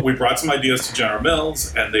so we brought some ideas to General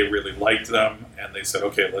Mills, and they really liked them. And they said,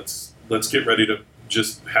 okay, let's get ready to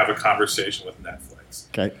just have a conversation with Netflix.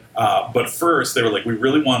 Okay. But first, they were like, we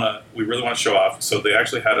really want to show off. So they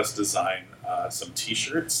actually had us design some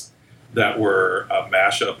T-shirts that were a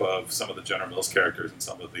mashup of some of the General Mills characters and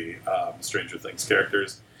some of the Stranger Things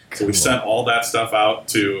characters. So we sent all that stuff out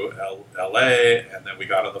to LA, and then we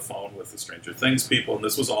got on the phone with the Stranger Things people, and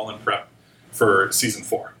this was all in prep for season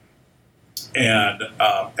 4. And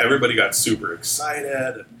everybody got super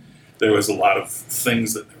excited. And there was a lot of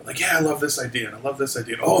things that they were like, yeah, I love this idea, and I love this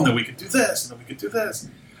idea. Oh, and then we could do this, and then we could do this.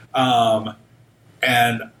 And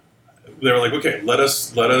they were like, okay, let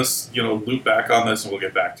us loop back on this, and we'll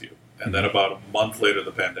get back to you. And then about a month later,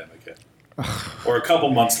 the pandemic hit. Or a couple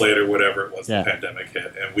months later, whatever it was, the pandemic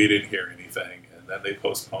hit, and we didn't hear anything. And then they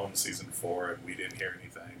postponed season 4, and we didn't hear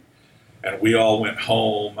anything. And we all went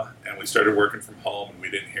home, and we started working from home, and we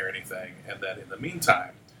didn't hear anything. And then in the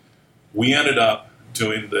meantime, we ended up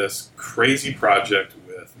doing this crazy project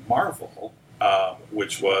with Marvel,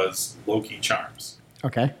 which was Loki Charms.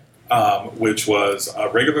 Okay. Which was a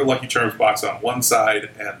regular Lucky Charms box on one side,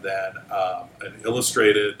 and then an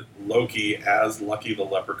illustrated Loki as Lucky the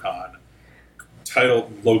Leprechaun,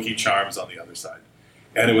 titled Loki Charms on the other side.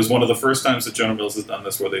 And it was one of the first times that General Mills has done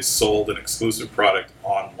this, where they sold an exclusive product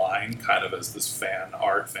online, kind of as this fan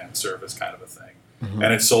art, fan service kind of a thing. Mm-hmm.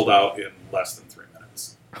 And it sold out in less than 3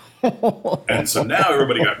 minutes. And so now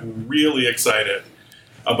everybody got really excited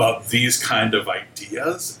about these kind of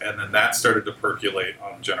ideas, and then that started to percolate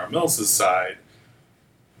on General Mills' side.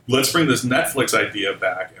 Let's bring this Netflix idea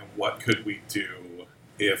back, and what could we do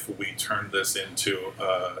if we turned this into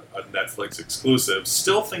a Netflix exclusive,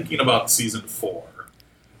 still thinking about season 4.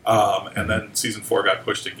 And then season 4 got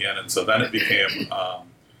pushed again, and so then it became,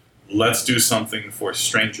 let's do something for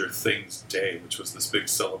Stranger Things Day, which was this big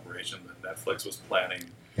celebration that Netflix was planning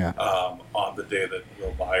on the day that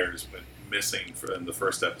Will Byers went missing in the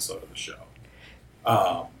first episode of the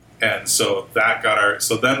show. And so that got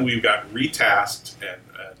so then we got retasked, and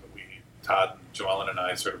Todd, Joellen, and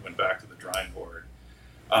I sort of went back to the drawing board.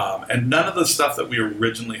 And none of the stuff that we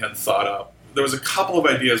originally had thought up, there was a couple of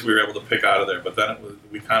ideas we were able to pick out of there, but then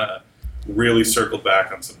we kind of really circled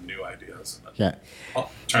back on some new ideas. And then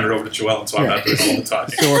I'll turn it over to Joellen, so I'm not doing all the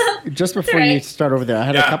talking. So just before you start over there, I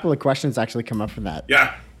had a couple of questions actually come up from that.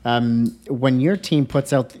 Yeah. When your team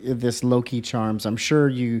puts out this Loki Charms, I'm sure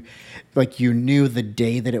you knew the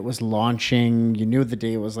day that it was launching. You knew the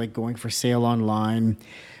day it was going for sale online.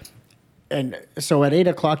 And so at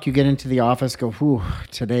 8:00, you get into the office, go, "Whew,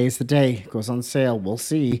 today's the day. It goes on sale. We'll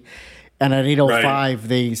see." And at 8:05,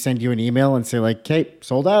 they send you an email and say, "Hey,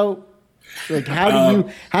 sold out."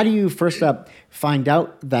 How do you first up find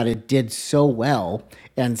out that it did so well,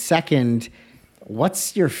 and second,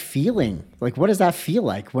 what's your feeling? What does that feel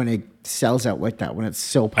like when it sells out like that, when it's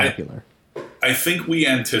so popular? I think we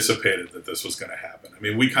anticipated that this was going to happen. I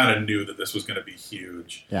mean, we kind of knew that this was going to be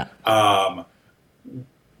huge. Yeah.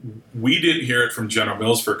 We didn't hear it from General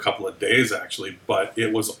Mills for a couple of days, actually, but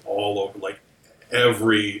it was all over,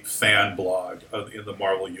 every fan blog in the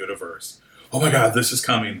Marvel universe. Oh my God, this is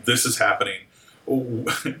coming. This is happening.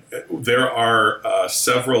 There are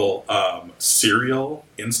several serial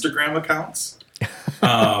Instagram accounts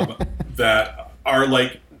that are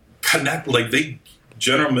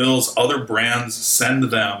General Mills, other brands send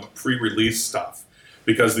them pre-release stuff,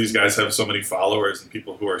 because these guys have so many followers and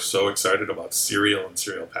people who are so excited about cereal and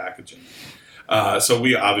cereal packaging. So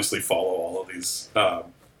we obviously follow all of these,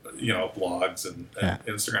 blogs and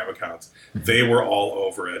Instagram accounts. They were all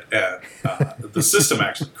over it, and the system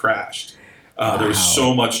actually crashed. There was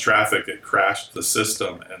so much traffic, it crashed the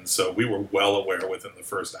system. And so we were well aware within the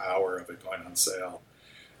first hour of it going on sale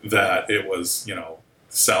that it was,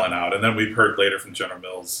 selling out. And then we heard later from General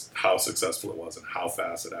Mills how successful it was and how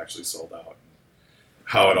fast it actually sold out.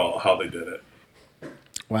 How they did it.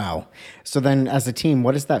 Wow. So then as a team,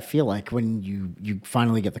 what does that feel like when you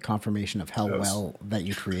finally get the confirmation of how well that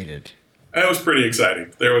you created? It was pretty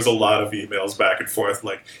exciting. There was a lot of emails back and forth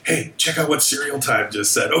hey, check out what Cereal Time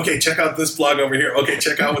just said. Okay, check out this blog over here. Okay,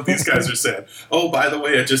 check out what these guys are saying. Oh, by the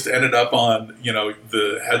way, it just ended up on,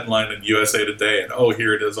 the headline in USA Today, and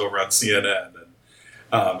here it is over on CNN.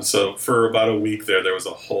 And so for about a week there was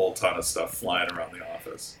a whole ton of stuff flying around the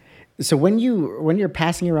office. So when you're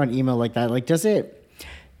passing around email like that,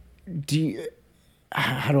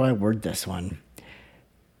 how do I word this one?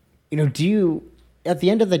 At the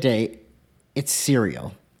end of the day, it's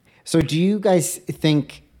cereal. So do you guys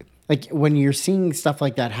think, like, when you're seeing stuff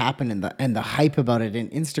like that happen and the hype about it in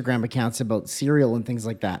Instagram accounts about cereal and things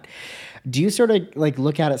like that, do you sort of like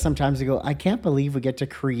look at it sometimes and go, I can't believe we get to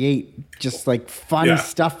create just like fun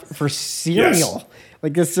stuff for cereal. Yes.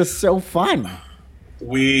 Like, it's just so fun.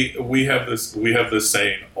 We have this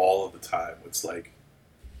saying all of the time. It's like,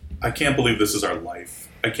 I can't believe this is our life.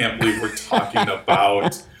 I can't believe we're talking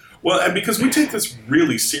about, well, and because we take this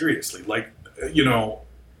really seriously, like, you know,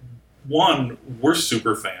 one, we're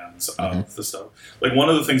super fans of the stuff. Like, one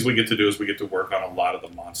of the things we get to do is we get to work on a lot of the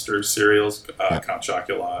monster cereals, Count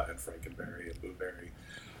Chocula and Frankenberry and Blueberry.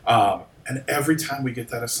 And every time we get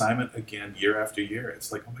that assignment again, year after year,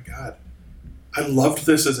 it's like, oh my God, I loved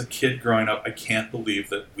this as a kid growing up. I can't believe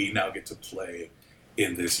that we now get to play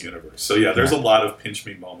in this universe. So yeah, there's a lot of pinch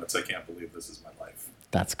me moments. I can't believe this is my life.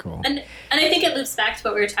 That's cool. And I think it loops back to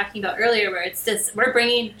what we were talking about earlier, where it's this, we're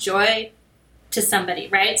bringing joy to somebody,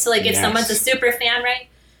 right? So like if someone's a super fan, right?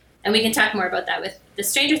 And we can talk more about that with the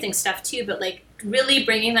Stranger Things stuff too, but like really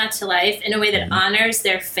bringing that to life in a way that honors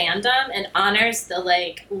their fandom and honors the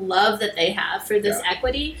like love that they have for this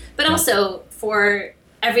equity, but also for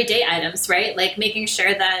everyday items, right? Like making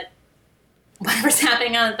sure that whatever's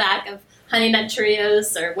happening on the back of Honey Nut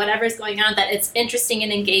Cheerios or whatever's going on, that it's interesting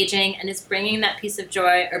and engaging and is bringing that piece of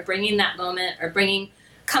joy or bringing that moment or bringing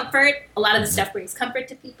comfort. A lot of the stuff brings comfort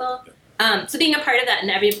to people. So being a part of that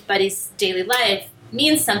in everybody's daily life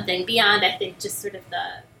means something beyond, I think, just sort of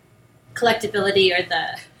the collectability or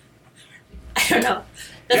the, I don't know,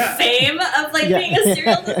 the fame of like being a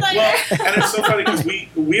cereal designer. Well, and it's so funny because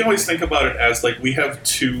we always think about it as like we have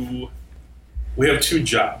two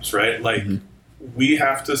jobs, right? Like we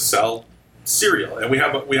have to sell cereal, and we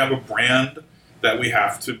have a brand that we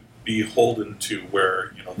have to be beholden to,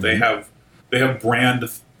 where you know they have brand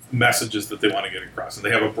messages that they want to get across, and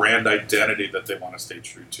they have a brand identity that they want to stay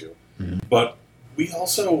true to. But we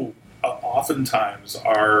also oftentimes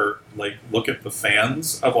are like look at the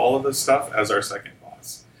fans of all of this stuff as our second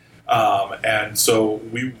boss, and so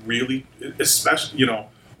we really, especially, you know,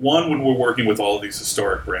 one, when we're working with all of these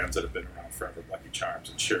historic brands that have been around forever, Lucky Charms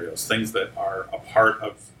and Cheerios, things that are a part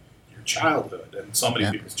of your childhood and so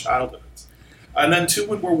many people's childhoods, and then two,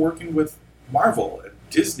 when we're working with Marvel and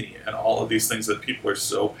Disney and all of these things that people are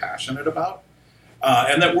so passionate about,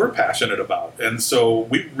 and that we're passionate about. And so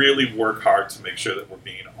we really work hard to make sure that we're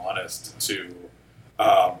being honest to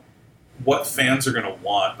what fans are going to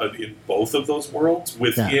want in both of those worlds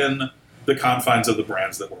within the confines of the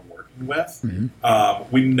brands that we're working with.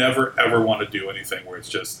 We never, ever want to do anything where it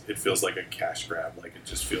feels like a cash grab. Like it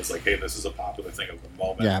just feels like, hey, this is a popular thing of the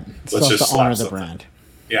moment. Yeah, let's just slap honor the something. brand.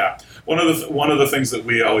 Yeah. One of the things that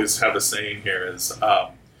we always have a saying here is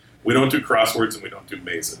we don't do crosswords and we don't do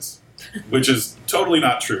mazes, which is totally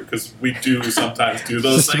not true because we do sometimes do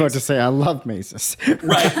those Just things. about to say, I love mazes.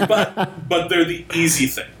 Right, but they're the easy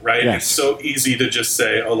thing, right? Yes. It's so easy to just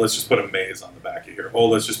say, oh, let's just put a maze on the back of here. Oh,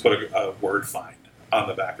 let's just put a word find on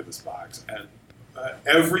the back of this box. And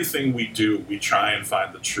everything we do, we try and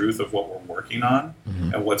find the truth of what we're working on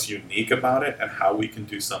and what's unique about it and how we can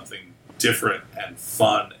do something different and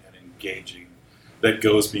fun and engaging that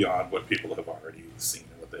goes beyond what people have already seen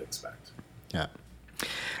and what they expect. Yeah.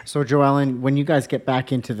 So, Joellen, when you guys get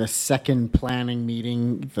back into the second planning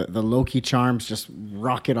meeting, the Loki Charms just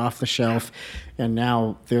rocket off the shelf, and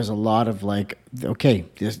now there's a lot of like, okay,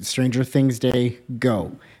 there's Stranger Things Day,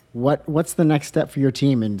 go. What's the next step for your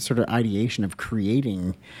team in sort of ideation of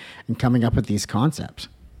creating and coming up with these concepts?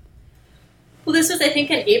 Well, this was, I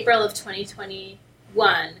think, in April of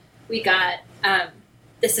 2021. We got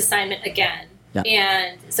this assignment again. Yeah.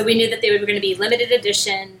 And so we knew that they were going to be limited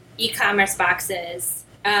edition e-commerce boxes.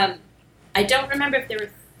 I don't remember if there were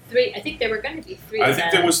 3. I think there were going to be 3 of them. I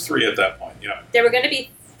think there was 3 at that point, yeah. There were going to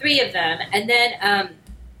be 3 of them. And then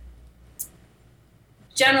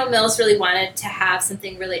General Mills really wanted to have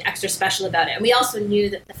something really extra special about it. And we also knew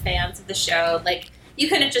that the fans of the show, like, you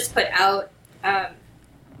couldn't just put out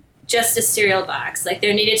just a cereal box. Like,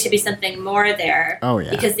 there needed to be something more there. Oh, yeah.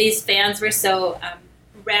 Because these fans were so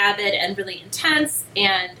rabid and really intense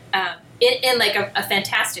and in like a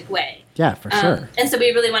fantastic way. Yeah, for sure. And so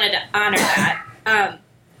we really wanted to honor that.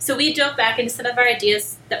 So we dove back into some of our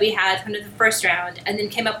ideas that we had from the first round and then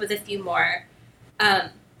came up with a few more.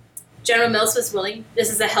 General Mills was willing. This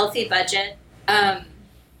is a healthy budget.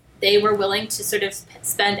 They were willing to sort of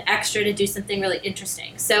spend extra to do something really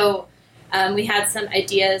interesting. So we had some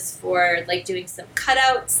ideas for like doing some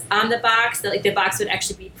cutouts on the box, that like the box would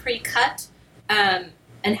actually be pre-cut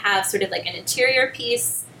and have sort of like an interior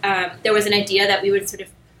piece. There was an idea that we would sort of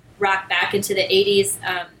rock back into the 80s,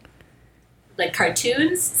 like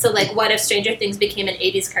cartoons. So like, what if Stranger Things became an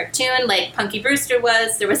 80s cartoon, like Punky Brewster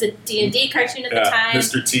was? There was a D&D cartoon at the time.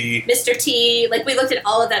 Mr. T. Like, we looked at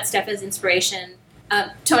all of that stuff as inspiration.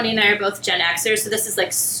 Tony and I are both Gen Xers, so this is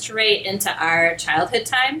like straight into our childhood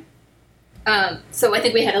time. So I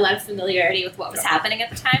think we had a lot of familiarity with what was happening at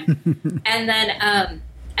the time. And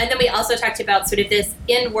then we also talked about sort of this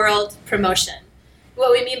in-world promotion.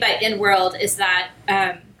 What we mean by in-world is that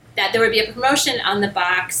that there would be a promotion on the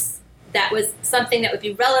box that was something that would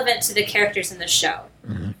be relevant to the characters in the show,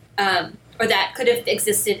 or that could have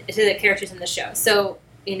existed to the characters in the show. So,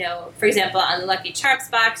 you know, for example, on the Lucky Charms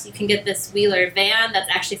box, you can get this Wheeler van that's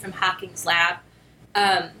actually from Hawking's lab.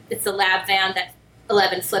 It's a lab van that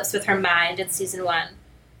Eleven flips with her mind in season 1.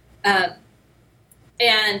 So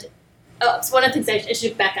one of the things I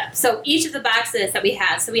should back up. So each of the boxes that we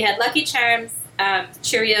had, so we had Lucky Charms,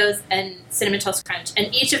 Cheerios, and Cinnamon Toast Crunch,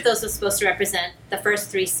 and each of those was supposed to represent the first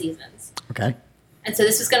 3 seasons. Okay. And so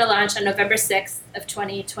this was going to launch on November 6th of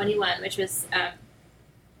 2021, which was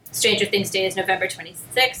Stranger Things Day is November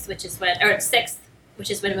 26th, which is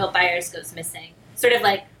when Will Byers goes missing. Sort of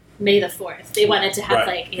like May the 4th. They wanted to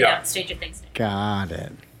have Stranger Things Day. Got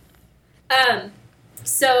it.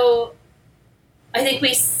 So I think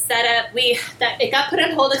we set up it got put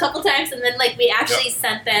on hold a couple times, and then like we actually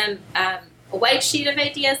sent them a white sheet of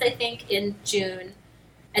ideas, I think, in June.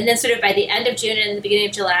 And then sort of by the end of June and the beginning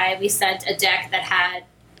of July, we sent a deck that had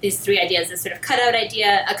these 3 ideas, this sort of cutout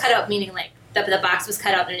idea, a cutout meaning like the box was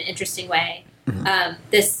cut out in an interesting way.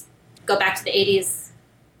 This go back to the 80s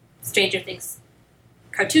Stranger Things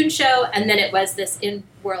cartoon show, and then it was this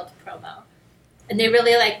in-world promo. And they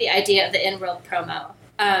really liked the idea of the in-world promo.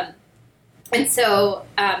 And so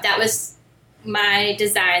that was my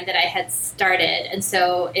design that I had started, and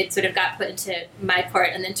so it sort of got put into my court,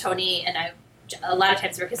 and then Tony and I a lot of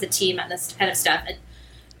times work as a team on this kind of stuff, and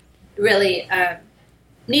really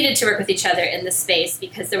needed to work with each other in this space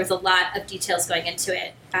because there was a lot of details going into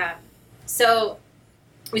it. So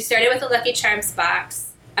we started with the Lucky Charms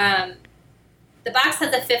box. The box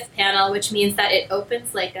has a 5th panel, which means that it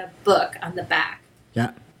opens like a book on the back.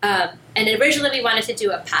 Yeah. And originally we wanted to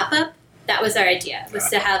do a pop-up. That was our idea, was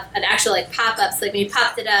to have an actual like pop-up. So like when you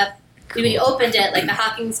popped it up, when you opened it, like the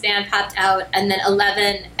Hawking's van popped out, and then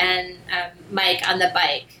Eleven and Mike on the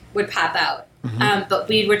bike would pop out. But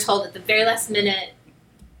we were told at the very last minute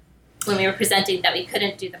when we were presenting that we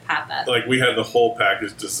couldn't do the pop-up. Like we had the whole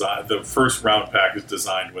package designed, the first round package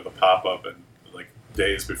designed with a pop-up, and like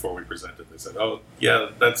days before we presented, they said, "Oh, yeah,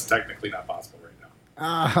 that's technically not possible right now."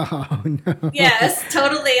 Oh no. Yeah, it's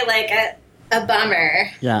totally like a bummer.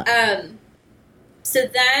 Yeah. So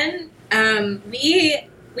then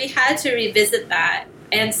we had to revisit that,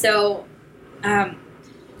 and so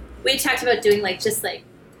we talked about doing like just like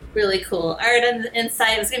really cool art on the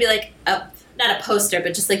inside. It was gonna be like not a poster,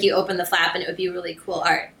 but just like you open the flap and it would be really cool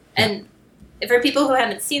art. And for people who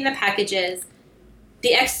haven't seen the packages,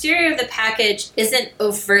 the exterior of the package isn't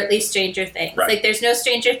overtly Stranger Things. Right. Like there's no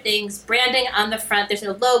Stranger Things branding on the front. There's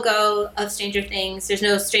no logo of Stranger Things. There's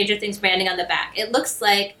no Stranger Things branding on the back. It looks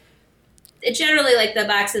like, generally like the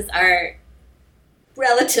boxes are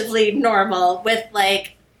relatively normal with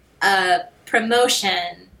like a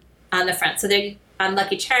promotion on the front. So there, on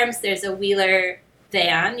Lucky Charms, there's a Wheeler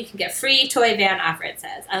van. You can get free toy van offer, it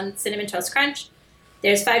says. On Cinnamon Toast Crunch,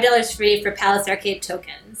 there's $5 free for Palace Arcade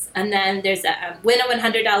tokens. And then there's a win a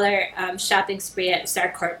 $100 shopping spree at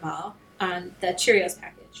Starcourt Mall on the Cheerios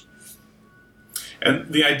package.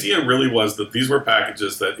 And the idea really was that these were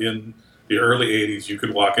packages that in the early 80s you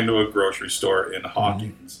could walk into a grocery store in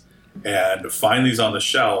Hawkins and find these on the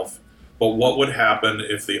shelf. But what would happen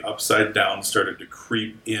if the upside down started to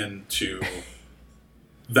creep into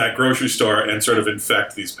that grocery store and sort of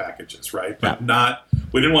infect these packages, right? But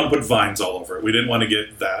we didn't want to put vines all over it. We didn't want to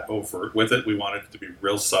get that overt with it. We wanted it to be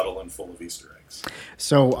real subtle and full of Easter eggs.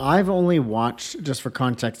 So I've only watched, just for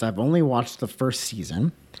context, I've only watched the first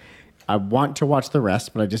season. I want to watch the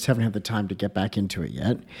rest, but I just haven't had the time to get back into it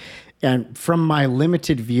yet. And from my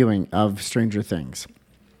limited viewing of Stranger Things,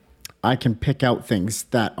 I can pick out things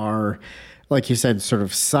that are, like you said, sort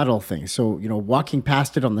of subtle things. So, walking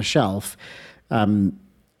past it on the shelf, in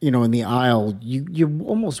the aisle, you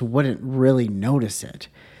almost wouldn't really notice it.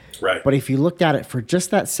 Right. But if you looked at it for just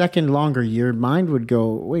that second longer, your mind would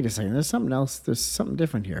go, wait a second, there's something else. There's something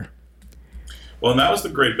different here. Well, and that was the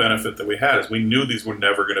great benefit that we had, is we knew these were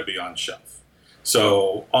never going to be on shelf.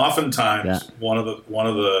 So oftentimes one of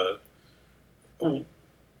the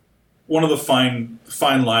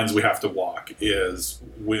fine lines we have to walk is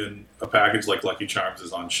when a package like Lucky Charms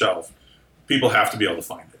is on shelf, people have to be able to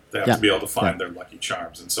find it. They have to be able to find their Lucky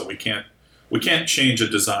Charms. And so we can't we can't change a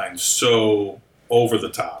design so over the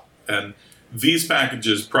top. And these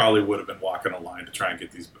packages probably would have been walking a line to try and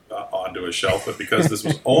get these onto a shelf, but because this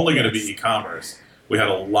was only going to be e-commerce, we had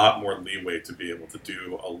a lot more leeway to be able to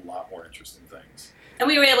do a lot more interesting things. And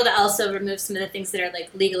we were able to also remove some of the things that are like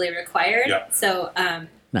legally required. Yep. So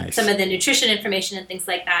Nice. some of the nutrition information and things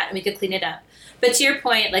like that, and we could clean it up. But to your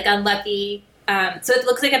point, like on Lucky, so it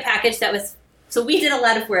looks like a package that was, so we did a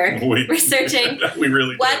lot of work researching we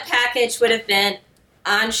really what did. package would have been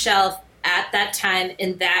on shelf at that time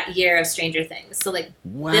in that year of Stranger Things. So like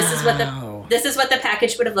Wow. this is what the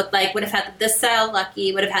package would have looked like, would have had this style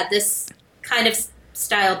Lucky, would have had this kind of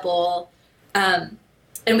style bowl. And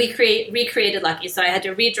we recreated Lucky. So I had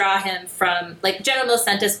to redraw him from, like, General Mills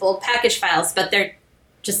sent us old package files, but they're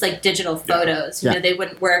just like digital photos. You know, they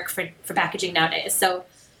wouldn't work for packaging nowadays. So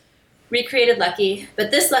recreated Lucky.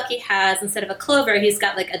 But this Lucky has, instead of a clover, he's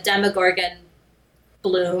got like a Demogorgon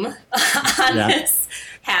bloom on his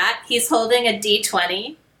hat. He's holding a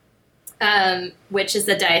D20, which is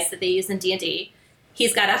the dice that they use in D&D.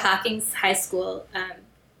 He's got a Hawkins High School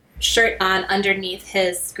shirt on underneath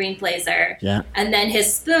his green blazer. Yeah. And then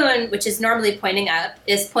his spoon, which is normally pointing up,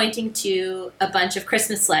 is pointing to a bunch of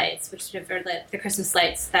Christmas lights, which are the Christmas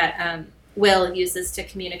lights that Will uses to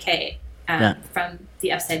communicate from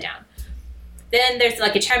the Upside Down. Then there's the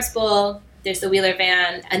Lucky Charms bowl, there's the Wheeler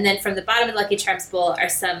van, and then from the bottom of the Lucky Charms bowl are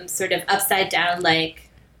some sort of upside down, like,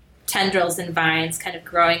 tendrils and vines kind of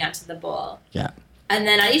growing onto the bowl. Yeah. And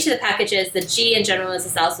then on each of the packages, the G in General Mills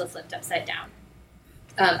is also flipped upside down,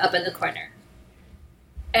 up in the corner.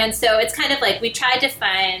 And so it's kind of like we tried to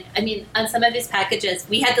find, I mean, on some of these packages,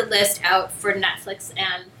 we had to list out for Netflix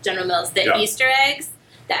and General Mills the Easter eggs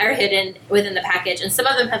that are hidden within the package. And some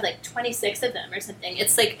of them have like 26 of them or something.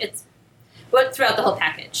 It's like, it's throughout the whole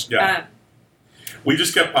package. Yeah. We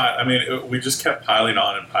just kept piling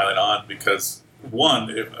on because,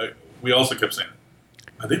 one, we also kept saying,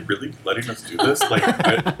 are they really letting us do this? Like,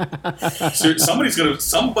 somebody's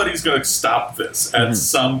gonna stop this at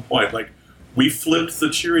some point. Like, we flipped the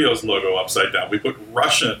Cheerios logo upside down. We put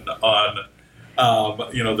Russian on,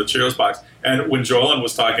 the Cheerios box. And when Joellen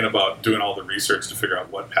was talking about doing all the research to figure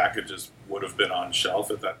out what packages would have been on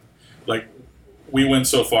shelf at that, like, we went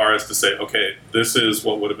so far as to say, okay, this is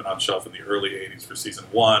what would have been on shelf in the early 80s for season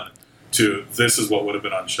 1, to this is what would have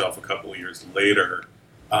been on shelf a couple of years later.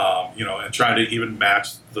 And trying to even match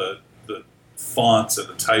the fonts and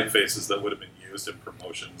the typefaces that would have been used in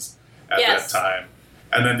promotions at that time.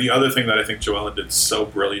 And then the other thing that I think Joellen did so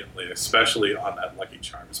brilliantly, especially on that Lucky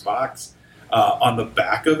Charms box, on the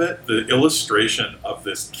back of it, the illustration of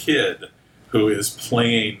this kid who is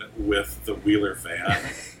playing with the Wheeler van.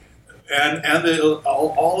 And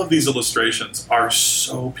all of these illustrations are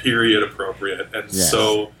so period appropriate and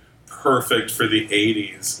so perfect for the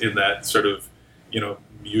 80s in that sort of,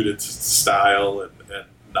 muted style and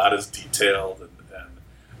not as detailed.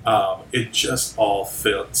 And it just all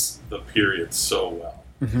fits the period so well.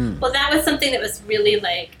 Mm-hmm. Well, that was something that was really,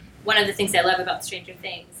 like, one of the things I love about Stranger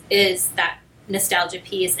Things is that nostalgia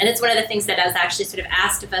piece. And it's one of the things that I was actually sort of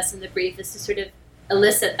asked of us in the brief, is to sort of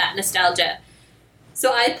elicit that nostalgia.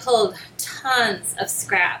 So I pulled tons of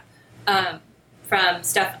scrap from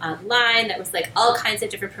stuff online that was like all kinds of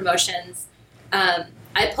different promotions.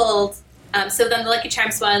 I pulled, so then the Lucky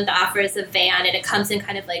Charms one, the offer is a van, and it comes in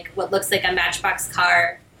kind of like what looks like a Matchbox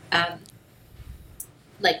car,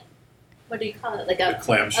 like, what do you call it? Like a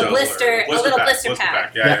clamshell, a little blister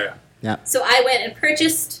pack. Yeah. So I went and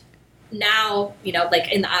purchased now,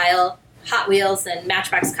 like in the aisle, Hot Wheels and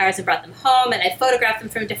Matchbox cars and brought them home, and I photographed them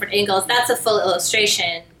from different angles. That's a full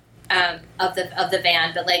illustration of the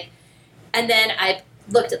van, but like, and then I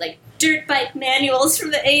looked at like dirt bike manuals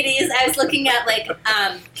from the 80s. I was looking at like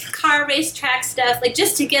car racetrack stuff, like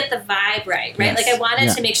just to get the vibe right? Yes. Like I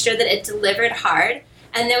wanted to make sure that it delivered hard.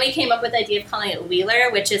 And then we came up with the idea of calling it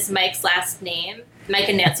Wheeler, which is Mike's last name, Mike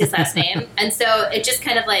and Nancy's last name, and so it just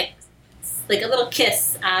kind of like a little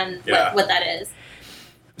kiss on what that is.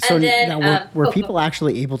 So and then, now, were people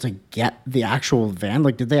actually able to get the actual van?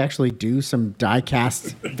 Like, did they actually do some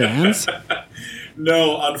die-cast vans?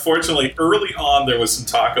 No, unfortunately, early on there was some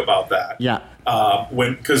talk about that. Yeah.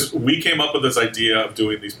 Because we came up with this idea of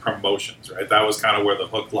doing these promotions, right? That was kind of where the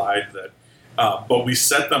hook lied. But we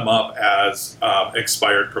set them up as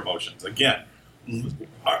expired promotions. Again,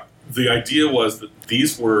 the idea was that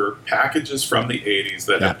these were packages from the 80s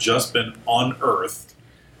that had just been unearthed,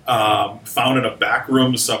 found in a back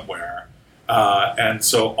room somewhere. And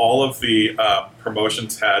so all of the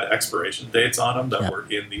promotions had expiration dates on them that were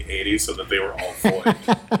in the 80s, so that they were all void.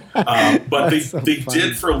 But they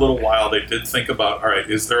did, for a little while, they did think about, all right,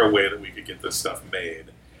 is there a way that we could get this stuff made?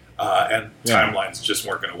 and timelines just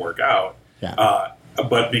weren't going to work out. Yeah.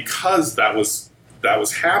 But because that was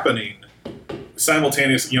happening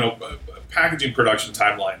simultaneously, packaging production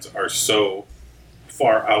timelines are so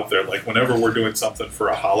far out there. Like whenever we're doing something for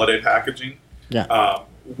a holiday packaging,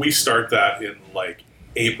 we start that in like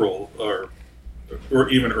April or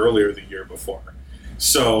even earlier the year before.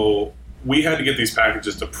 So we had to get these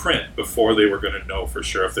packages to print before they were going to know for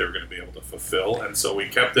sure if they were going to be able to fulfill. And so we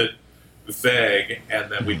kept it vague,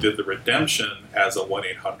 and then we did the redemption as a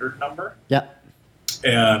 1-800 number. Yeah.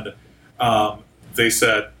 And they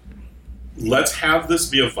said, let's have this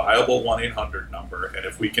be a viable 1-800 number, and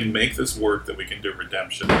if we can make this work, that we can do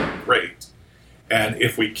redemption, great. And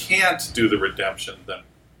if we can't do the redemption, then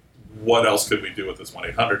what else could we do with this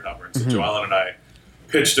 1-800 number? And so Joellen and I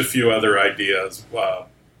pitched a few other ideas,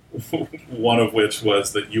 one of which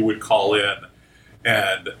was that you would call in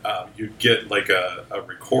and you'd get like a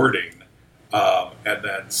recording, and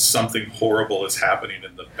then something horrible is happening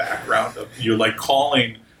in the background. You're like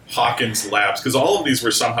calling Hawkins Labs, because all of these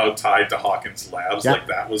were somehow tied to Hawkins Labs. Like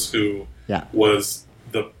that was who was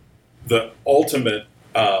the ultimate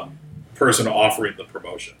person offering the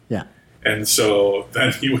promotion. Yeah. And so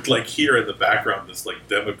then you would like hear in the background this like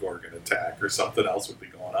Demogorgon attack or something else would be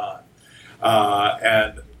going on.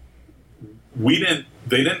 And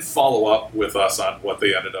they didn't follow up with us on what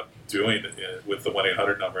they ended up doing with the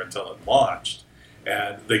 1-800 number until it launched.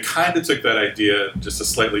 And they kind of took that idea just a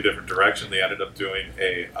slightly different direction. They ended up doing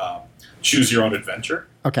a choose your own adventure.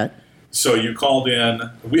 Okay. So you called in.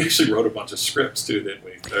 We actually wrote a bunch of scripts too, didn't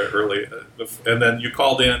we? Early, and then you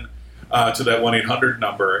called in to that 1-800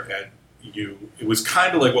 number, and it was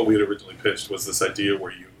kind of like what we had originally pitched, was this idea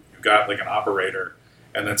where you got like an operator,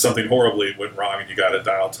 and then something horribly went wrong, and you got a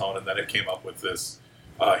dial tone, and then it came up with this.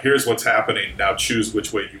 Here's what's happening. Now choose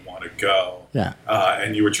which way you want to go. Yeah.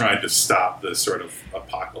 And you were trying to stop this sort of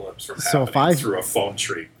apocalypse from happening through a phone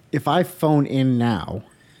tree. If I phone in now,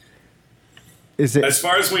 is it? As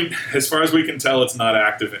far as we can tell, it's not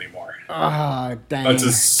active anymore. Ah, dang. That's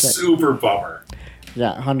a super bummer.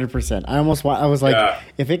 Yeah, 100%. I was like,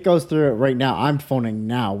 if it goes through it right now, I'm phoning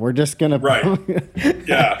now. We're just gonna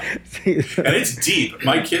Yeah. And it's deep.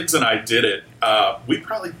 My kids and I did it. We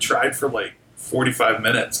probably tried for like 45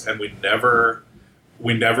 minutes, and we never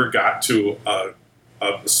got to a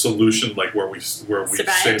solution like where we saved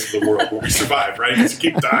the world, where we survived, right? Because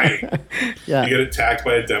you keep dying. You get attacked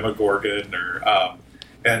by a Demogorgon,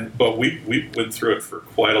 but we went through it for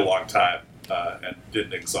quite a long time and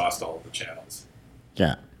didn't exhaust all of the channels.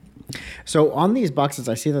 Yeah. So on these boxes,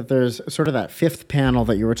 I see that there's sort of that fifth panel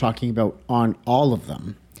that you were talking about on all of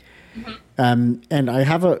them. Mm-hmm. And I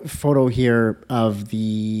have a photo here of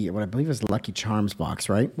what I believe is the Lucky Charms box,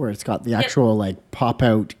 right? Where it's got the actual like pop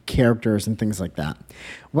out characters and things like that.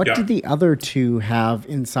 What did the other two have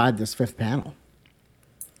inside this fifth panel?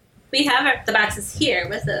 We have the boxes here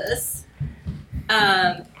with us.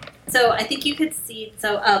 So I think you could see.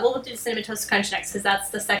 So we'll do Cinnamon Toast Crunch next because that's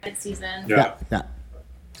the second season. Yeah.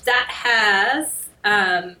 That has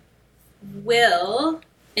Will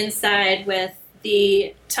inside with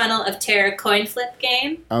the Tunnel of Terror coin flip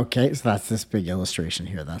game. Okay, so that's this big illustration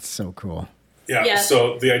here. That's so cool. Yeah,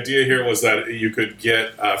 so the idea here was that you could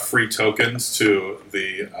get free tokens to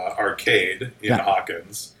the arcade in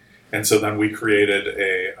Hawkins. And so then we created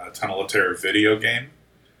a Tunnel of Terror video game.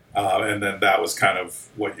 And then that was kind of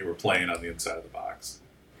what you were playing on the inside of the box.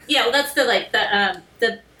 Yeah, well, that's the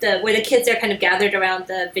where the kids are kind of gathered around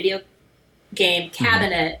the video game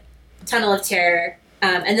cabinet, Tunnel of Terror.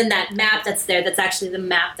 And then that map that's there, that's actually the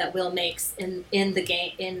map that Will makes in the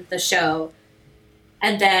game, in the show.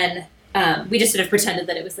 And then we just sort of pretended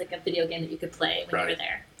that it was like a video game that you could play when you were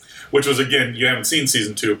there. Which was, again, you haven't seen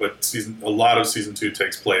season 2, but a lot of season 2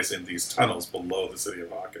 takes place in these tunnels below the city of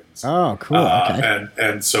Hawkins. Oh, cool. Okay.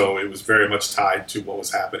 And so it was very much tied to what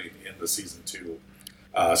was happening in the season 2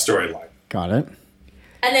 storyline. Got it.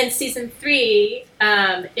 And then season 3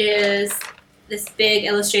 is this big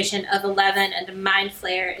illustration of 11 and a Mind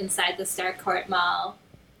Flayer inside the Starcourt Mall.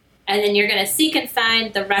 And then you're going to seek and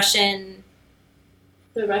find the Russian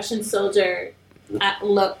soldier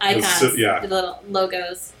icons, the little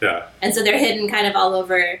logos. Yeah. And so they're hidden kind of all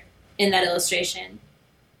over in that illustration.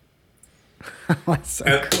 That's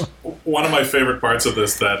so cool. One of my favorite parts of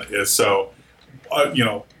this then is sort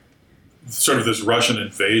of this Russian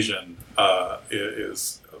invasion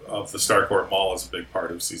is of the Starcourt Mall is a big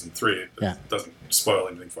part of season 3. It doesn't spoil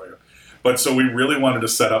anything for you. But so we really wanted to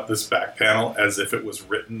set up this back panel as if it was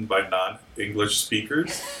written by non-English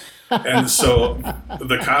speakers. And so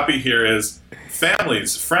the copy here is,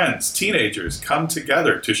 families, friends, teenagers come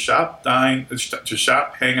together to shop, hang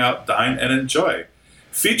out, dine, and enjoy.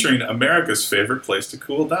 Featuring America's favorite place to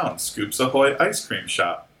cool down, Scoops Ahoy Ice Cream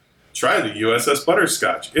Shop. Try the USS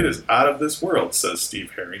Butterscotch. It is out of this world, says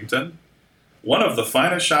Steve Harrington. One of the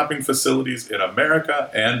finest shopping facilities in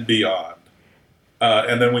America and beyond.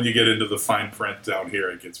 And then when you get into the fine print down here,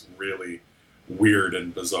 it gets really weird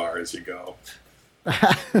and bizarre as you go.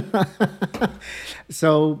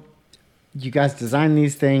 So you guys design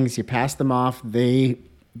these things, you pass them off.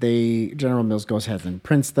 General Mills goes ahead and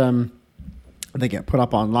prints them. They get put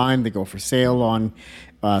up online. They go for sale on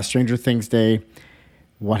Stranger Things Day.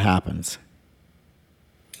 What happens?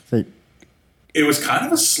 It was kind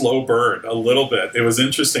of a slow burn, a little bit. It was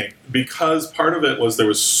interesting because part of it was there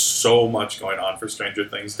was so much going on for Stranger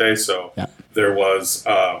Things Day. So there was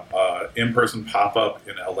in-person pop-up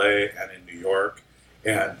in LA and in New York.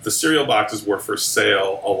 And the cereal boxes were for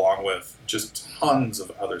sale along with just tons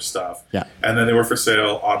of other stuff. Yeah. And then they were for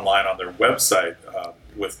sale online on their website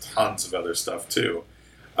with tons of other stuff too.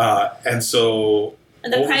 And the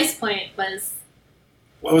price point was...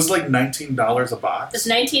 Well, it was like $19 a box. It's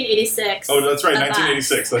 $19.86. Oh, that's right,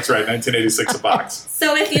 $19.86. That's right, $19.86 a box.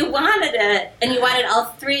 So if you wanted it and you wanted all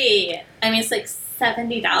thray, I mean, it's like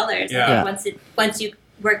 $70 once you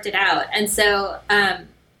worked it out. And so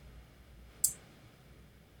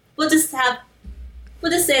we'll just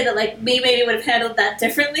say that like we maybe would have handled that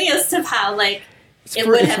differently as to how like it's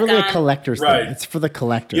for the collectors thing. It's for the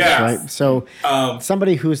collectors, right? So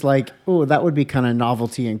somebody who's like, oh, that would be kind of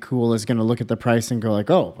novelty and cool is going to look at the price and go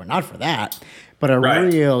like, oh, we're not for that. But a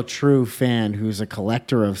real true fan who's a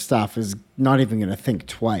collector of stuff is not even going to think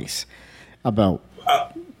twice about.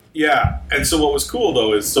 And so what was cool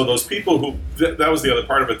though is so those people who that was the other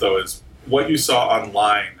part of it though is what you saw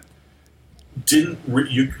online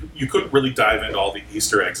you couldn't really dive into all the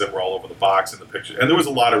Easter eggs that were all over the box and the pictures. And there was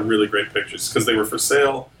a lot of really great pictures because they were for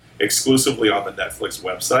sale exclusively on the Netflix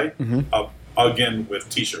website, again with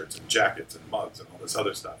T-shirts and jackets and mugs and all this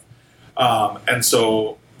other stuff. And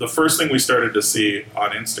so the first thing we started to see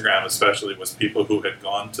on Instagram especially was people who had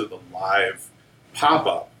gone to the live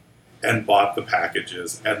pop-up and bought the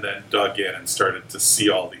packages and then dug in and started to see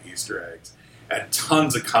all the Easter eggs. And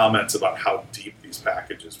tons of comments about how deep these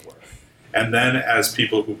packages were. And then as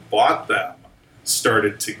people who bought them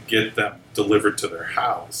started to get them delivered to their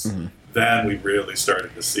house, then we really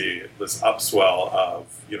started to see this upswell of,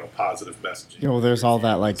 positive messaging. There's all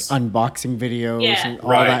that like unboxing videos and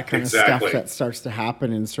all that kind of stuff that starts to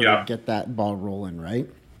happen and sort of get that ball rolling, right?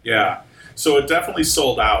 Yeah. So it definitely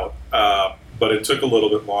sold out, but it took a little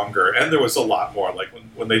bit longer. And there was a lot more. Like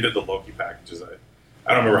when they did the Loki packages, I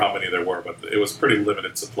don't remember how many there were, but it was pretty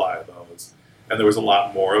limited supply of those. And there was a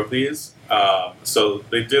lot more of these. So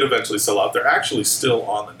they did eventually sell out. They're actually still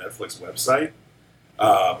on the Netflix website.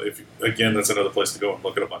 Again, that's another place to go and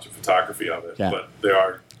look at a bunch of photography of it. Yeah. But they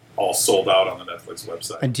are all sold out on the Netflix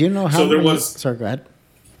website. And do you know how many... Sorry, go ahead.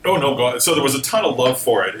 Oh, no, go ahead. So there was a ton of love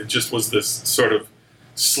for it. It just was this sort of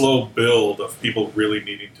slow build of people really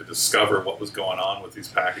needing to discover what was going on with these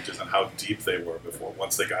packages and how deep they were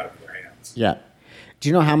once they got it in their hands. Yeah. Do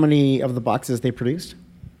you know how many of the boxes they produced?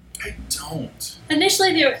 I don't.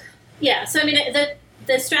 Initially, they were... Yeah, so I mean,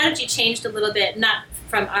 the strategy changed a little bit, not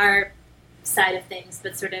from our side of things,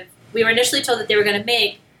 but sort of, we were initially told that they were going to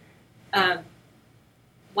make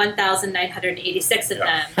 1,986 of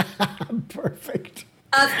them. Perfect.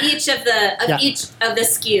 Of each of the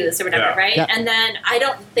SKUs or whatever, right? Yeah. And then I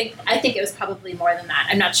think it was probably more than that.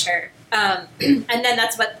 I'm not sure. And then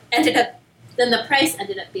that's what ended up, then the price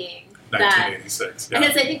ended up being 1986. And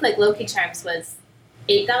I think like Loki Charms was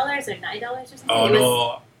 $8 or $9 or something. Oh,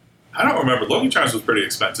 no. I don't remember. Loki Charms was pretty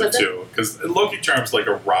expensive too, because Loki Charms like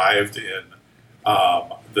arrived in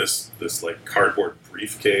this like cardboard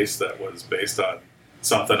briefcase that was based on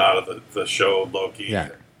something out of the show Loki.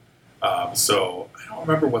 Yeah. So I don't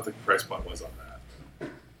remember what the price point was on that.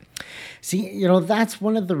 See, that's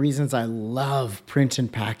one of the reasons I love print and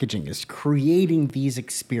packaging is creating these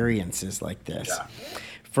experiences like this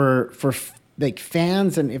for like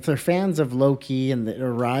fans, and if they're fans of Loki and it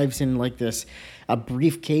arrives in like this a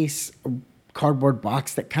briefcase, a cardboard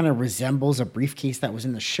box that kind of resembles a briefcase that was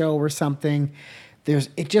in the show or something,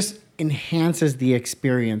 it just enhances the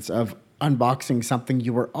experience of unboxing something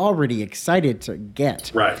you were already excited to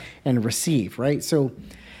get and receive, right? So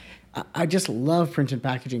I just love print and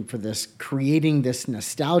packaging for this, creating this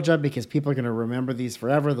nostalgia, because people are going to remember these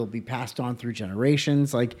forever. They'll be passed on through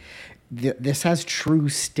generations. Like this has true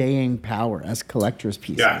staying power as collector's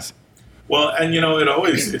pieces. Yeah. Well, and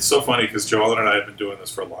it's so funny because Joel and I have been doing this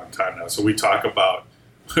for a long time now. So we talk about,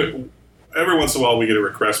 every once in a while we get a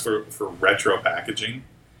request for retro packaging.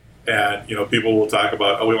 And, people will talk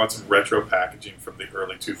about, we want some retro packaging from the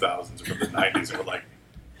early 2000s or from the 90s. And we're like,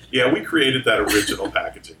 Yeah, we created that original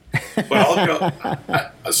packaging. But I'll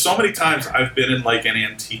go. So many times I've been in like an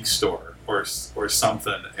antique store or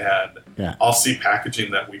something, and I'll see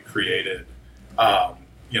packaging that we created, on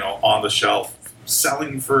the shelf,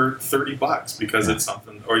 selling for $30 because it's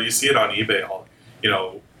something. Or you see it on eBay,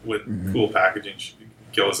 when cool packaging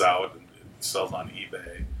goes out and it sells on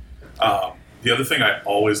eBay. The other thing I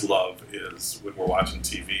always love is when we're watching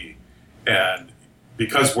TV, and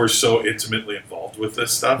because we're so intimately involved with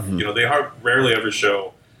this stuff, they rarely ever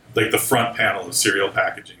show like the front panel of cereal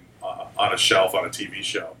packaging on a shelf on a TV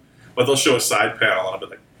show, but they'll show a side panel, and I'll be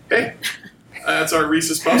like, "Hey, that's our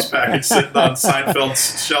Reese's Puffs package sitting on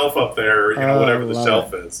Seinfeld's shelf up there, whatever the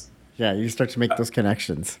shelf is." Yeah, you start to make those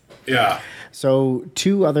connections. Yeah. So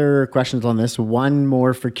 2 other questions on this. One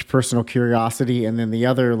more for personal curiosity, and then the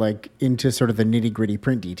other like into sort of the nitty gritty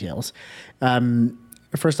print details.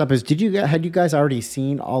 First up is, had you guys already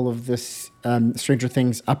seen all of this Stranger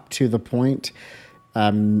Things up to the point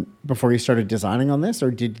before you started designing on this,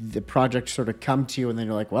 or did the project sort of come to you and then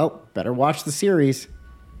you're like, well, better watch the series?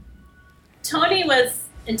 Tony was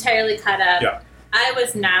entirely caught up. Yeah. I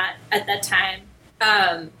was not at that time,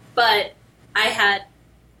 but I had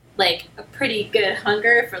like a pretty good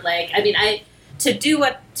hunger for to do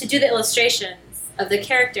the illustrations of the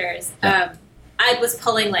characters. I was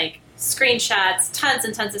pulling like screenshots, tons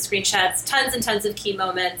and tons of screenshots, tons and tons of key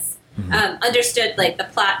moments, understood like the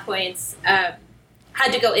plot points,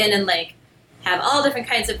 had to go in and like have all different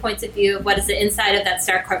kinds of points of view. What does the inside of that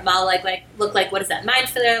Starcourt Mall look like? What does that mine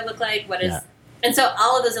filler look like? And so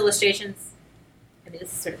all of those illustrations, I mean,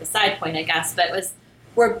 this is sort of a side point, I guess, but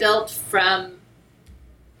were built from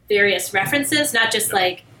various references, not just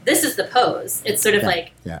like, this is the pose. It's sort of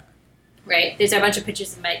right, these are a bunch of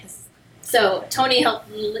pictures of Mike. So Tony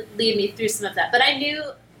helped lead me through some of that. But I knew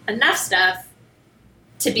enough stuff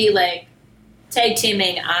to be like tag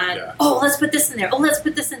teaming on, let's put this in there. Oh, let's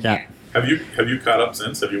put this in here. Have you caught up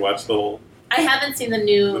since? Have you watched the whole... I haven't seen the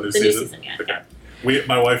new season yet. Okay.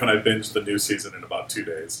 My wife and I binged the new season in about 2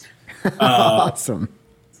 days. Awesome.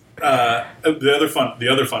 The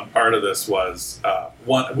other fun part of this was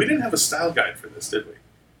we didn't have a style guide for this, did we?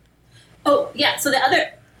 Oh yeah. So the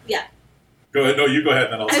other Go ahead. No, you go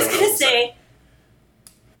ahead, and then I'll say. I was going to say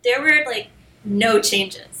there were like no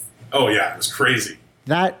changes. Oh yeah, it was crazy.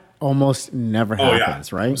 That almost never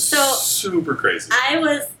happens, right? So super crazy. I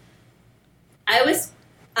was.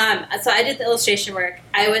 So I did the illustration work.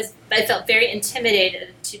 I felt very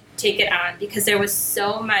intimidated to take it on because there was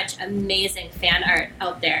so much amazing fan art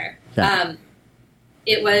out there. Yeah.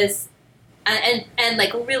 It was, and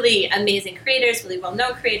like really amazing creators, really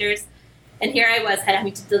well-known creators. And here I was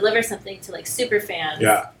having to deliver something to like super fans.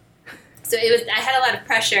 Yeah. So I had a lot of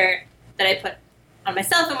pressure that I put on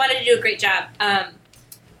myself and wanted to do a great job.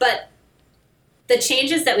 But the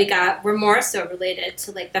changes that we got were more so related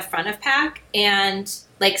to like the front of pack and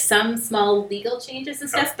like some small legal changes and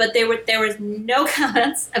stuff. But there was no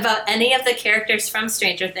comments about any of the characters from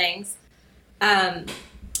Stranger Things. I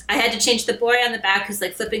had to change the boy on the back who's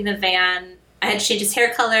like flipping the van. I had to change his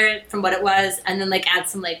hair color from what it was, and then like add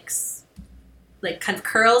some like kind of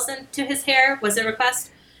curls into his hair was a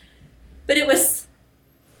request. But it was,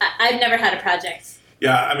 I've never had a project.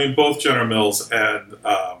 Yeah, I mean, both General Mills and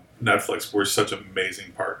Netflix were such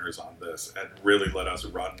amazing partners on this and really let us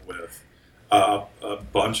run with a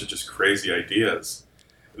bunch of just crazy ideas.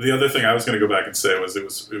 The other thing I was going to go back and say was it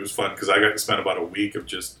was fun because I got to spend about a week of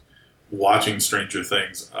just watching Stranger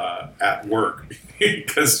Things at work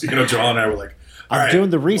because, Joel and I were like, I'm doing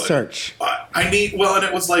the research. And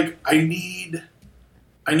it was like, I need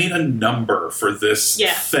a number for this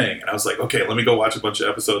thing. And I was like, okay, let me go watch a bunch of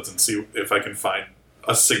episodes and see if I can find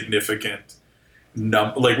a significant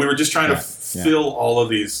number. Like, we were just trying to fill all of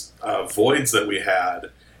these voids that we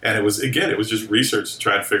had. And it was just research to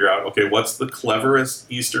try and figure out, okay, what's the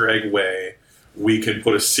cleverest Easter egg way we can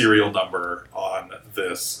put a serial number on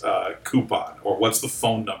this coupon? Or what's the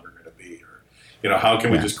phone number going to be? Or, how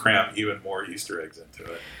can we just cram even more Easter eggs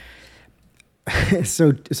into it?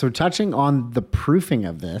 So touching on the proofing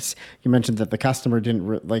of this, you mentioned that the customer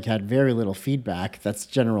didn't had very little feedback. That's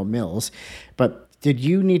General Mills, but did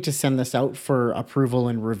you need to send this out for approval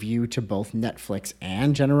and review to both Netflix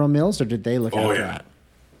and General Mills, or did they look after that?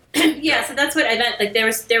 Yeah, so that's what I meant. Like there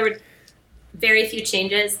were very few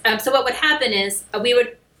changes. So what would happen is I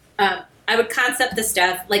would concept the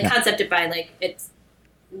stuff, concept it by like it's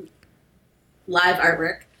live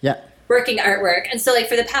artwork. Yeah. Working artwork. And so like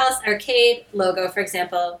for the Palace Arcade logo, for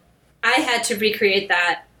example, I had to recreate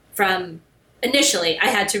that initially I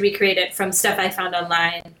had to recreate it from stuff I found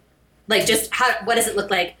online. Like just what does it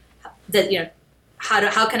look like?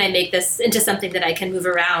 how can I make this into something that I can move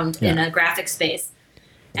around in a graphic space?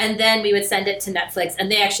 And then we would send it to Netflix, and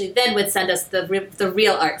they actually then would send us the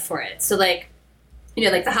real art for it. So like,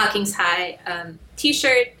 like the Hawkins High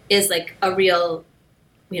T-shirt is like a real,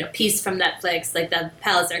 piece from Netflix. Like the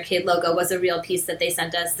Palace Arcade logo was a real piece that they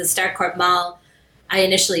sent us. The Starcourt Mall, I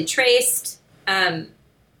initially traced, and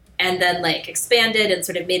then like expanded and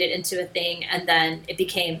sort of made it into a thing, and then it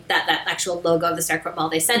became that actual logo of the Starcourt Mall.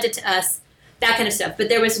 They sent it to us, that kind of stuff. But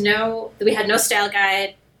we had no style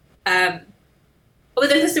guide. But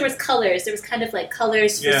there was colors. There was kind of like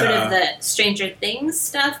colors for sort of the Stranger Things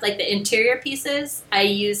stuff, like the interior pieces. I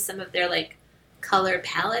used some of their like color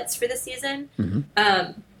palettes for the season.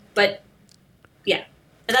 But yeah,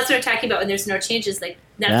 and that's what I'm talking about when there's no changes. Like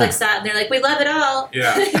Netflix saw it and they're like, we love it all.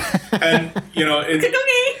 Yeah, and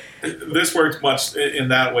this worked much in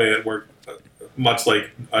that way. It worked much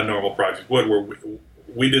like a normal project would, where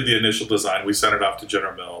we did the initial design, we sent it off to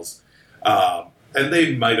General Mills. And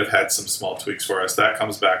they might have had some small tweaks for us. That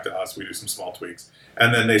comes back to us. We do some small tweaks.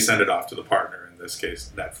 And then they send it off to the partner, in this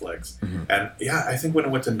case, Netflix. And I think when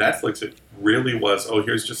it went to Netflix, it really was,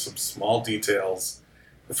 here's just some small details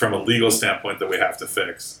from a legal standpoint that we have to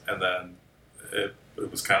fix. And then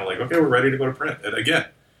it was kind of like, okay, we're ready to go to print. And again,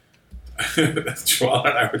 Joelle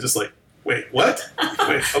and I were just like, wait, what?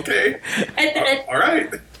 Wait, okay. All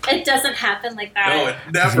right. It doesn't happen like that. No, it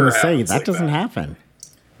never happens. That doesn't happen.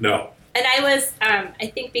 No. And I was, I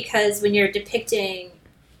think because when you're depicting,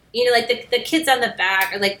 like the kids on the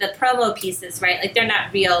back, or like the promo pieces, right? Like they're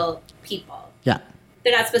not real people. Yeah.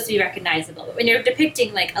 They're not supposed to be recognizable. But when you're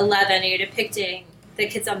depicting like 11, or you're depicting the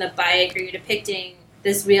kids on the bike, or you're depicting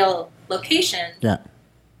this real location. Yeah.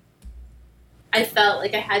 I felt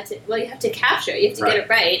like I had to, you have to capture it. You have to get it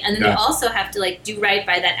right. And then you also have to like do right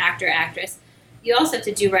by that actor, actress. You also have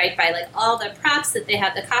to do right by like all the props that they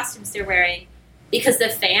have, the costumes they're wearing. Because the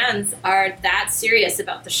fans are that serious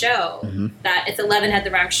about the show that if 11 had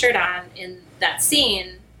the wrong shirt on in that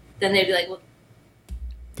scene, then they'd be like, well,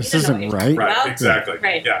 this isn't right. Right, exactly.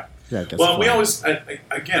 Right. Yeah. Well, we always,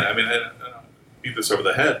 again, I don't beat this over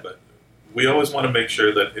the head, but we always want to make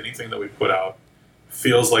sure that anything that we put out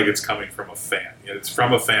feels like it's coming from a fan. It's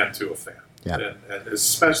from a fan to a fan. Yeah. And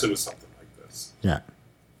especially with something like this. Yeah.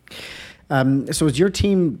 So does your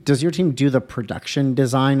team do the production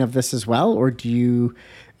design of this as well? Or do you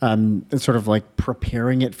sort of like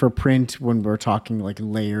preparing it for print when we're talking like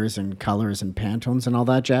layers and colors and Pantones and all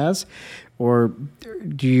that jazz? Or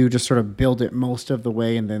do you just sort of build it most of the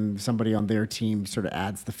way and then somebody on their team sort of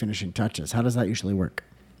adds the finishing touches? How does that usually work?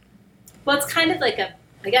 Well, it's kind of like a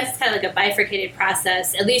bifurcated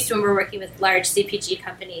process, at least when we're working with large CPG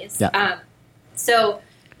companies. Yeah. So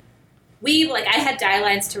I had die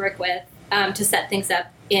lines to work with, to set things up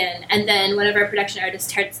in. And then one of our production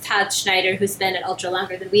artists, Todd Schneider, who's been at Ultra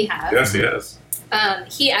longer than we have. Yes, he has.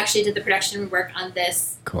 He actually did the production work on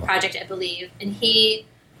this project, I believe. And he,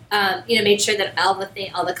 made sure that all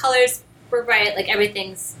the colors were right, like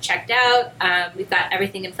everything's checked out. We've got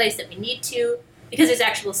everything in place that we need to. Because there's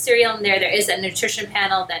actual cereal in there, there is a nutrition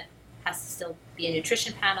panel that has to still be a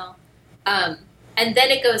nutrition panel. And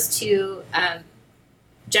then it goes to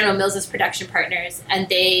General Mills' production partners, and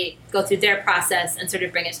they go through their process and sort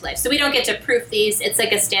of bring it to life. So we don't get to proof these. It's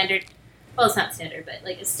like a standard, well, it's not standard, but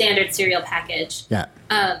like a standard cereal package. Yeah.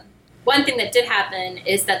 One thing that did happen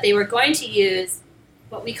is that they were going to use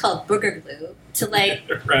what we call booger glue to like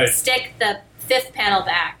stick the fifth panel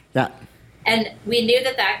back. Yeah. And we knew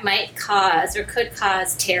that might cause or could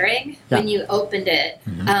cause tearing when you opened it.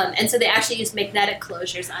 And so they actually used magnetic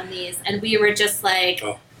closures on these. And we were just like,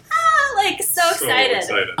 so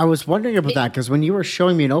excited. I was wondering about that because when you were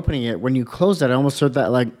showing me and opening it, when you closed it, I almost heard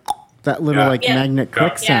that little magnet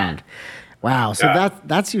click sound. Wow. So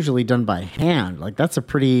that's usually done by hand. Like that's a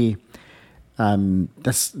pretty,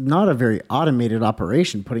 that's not a very automated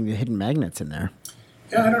operation, putting the hidden magnets in there.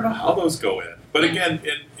 Yeah, I don't know how those go in. But again,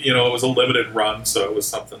 it was a limited run, so it was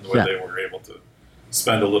something where they were able to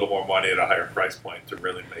spend a little more money at a higher price point to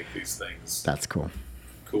really make these things. That's cool.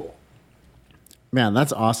 Cool. Man,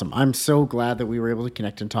 that's awesome. I'm so glad that we were able to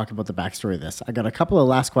connect and talk about the backstory of this. I got a couple of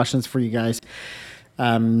last questions for you guys.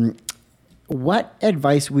 What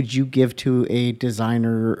advice would you give to a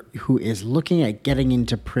designer who is looking at getting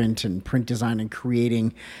into print and print design and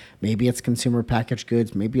creating, maybe it's consumer packaged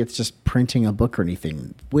goods, maybe it's just printing a book or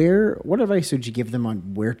anything? What advice would you give them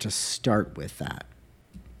on where to start with that?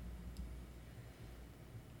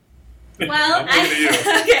 Well,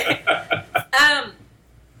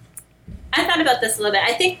 I thought about this a little bit.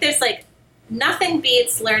 I think there's nothing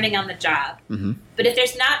beats learning on the job. Mm-hmm. But if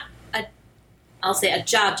there's not a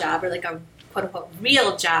job or like a quote unquote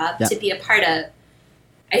real job to be a part of,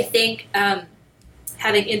 I think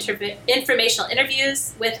having informational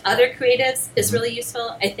interviews with other creatives is really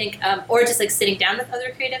useful. I think, or just like sitting down with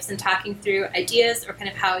other creatives and talking through ideas or kind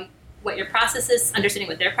of what your process is, understanding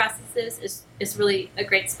what their process is really a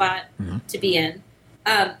great spot to be in.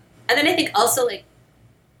 And then I think also like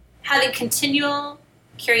having continual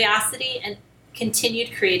curiosity and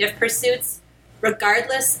continued creative pursuits,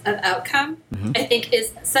 regardless of outcome, I think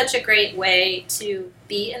is such a great way to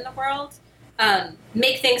be in the world.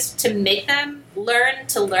 Make things to make them, learn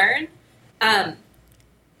to learn,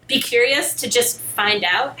 be curious to just find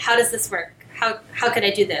out, how does this work? How could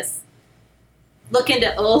I do this? Look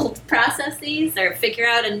into old processes or figure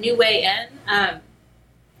out a new way in. I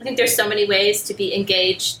think there's so many ways to be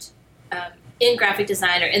engaged in graphic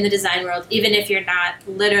design or in the design world, even if you're not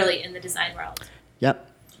literally in the design world. Yep.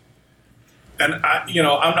 And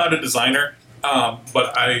I'm not a designer,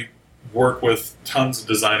 but I work with tons of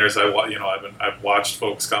designers. I've watched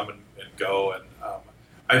folks come and go, and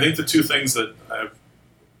I think the two things that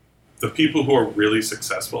the people who are really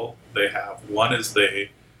successful, they have. One is they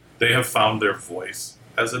have found their voice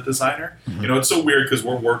as a designer. It's so weird because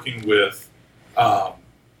we're working with.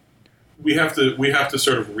 We have to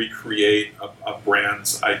sort of recreate a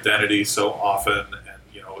brand's identity so often,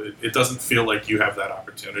 and it doesn't feel like you have that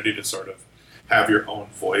opportunity to sort of have your own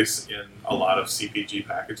voice in a lot of CPG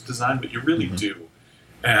package design, but you really do.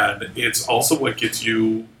 And it's also what gets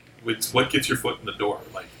your foot in the door.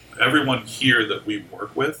 Like everyone here that we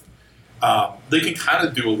work with, they can kind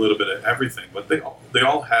of do a little bit of everything, but they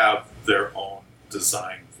all have their own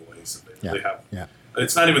design voice. They have.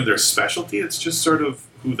 It's not even their specialty; it's just sort of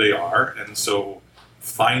who they are. And so,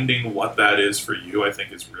 finding what that is for you, I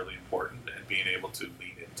think, is really important, and being able to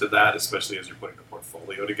lean into that, especially as you're putting a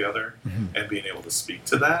portfolio together, and being able to speak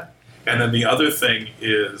to that. And then the other thing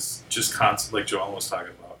is just like Joellen was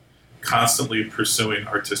talking about, constantly pursuing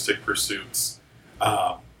artistic pursuits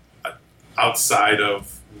outside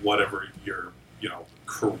of whatever your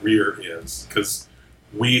career is, because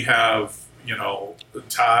we have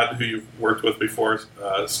Todd, who you've worked with before,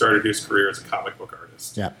 started his career as a comic book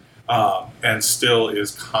artist, and still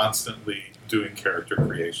is constantly doing character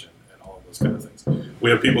creation and all of those kind of things. We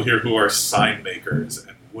have people here who are sign makers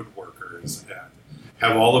and woodworkers and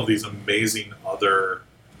have all of these amazing other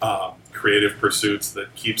creative pursuits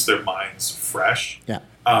that keeps their minds fresh,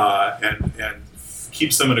 and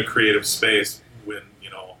keeps them in a creative space when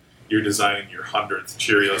you're designing your 100th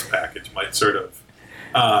Cheerios package. Might sort of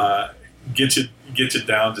get you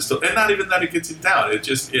down just and not even that it gets you down.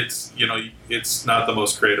 It's not the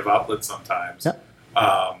most creative outlet sometimes.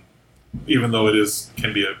 Even though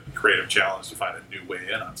can be a creative challenge to find a new way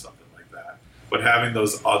in on something like that. But having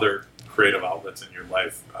those other creative outlets in your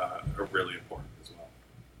life are really important as well.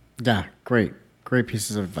 Yeah, great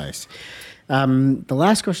pieces of advice. The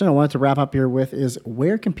last question I wanted to wrap up here with is,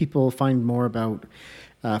 where can people find out more about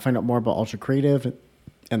Ultra Creative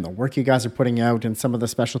and the work you guys are putting out and some of the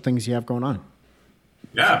special things you have going on?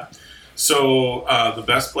 Yeah. So the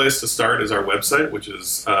best place to start is our website, which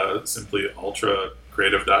is simply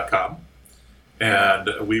ultracreative.com. And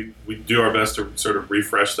we do our best to sort of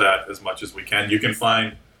refresh that as much as we can. You can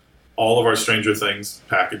find all of our Stranger Things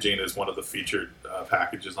packaging is one of the featured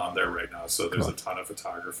packages on there right now. So there's a ton of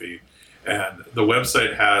photography. And the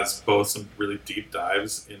website has both some really deep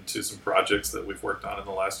dives into some projects that we've worked on in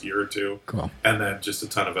the last year or two. Cool. And then just a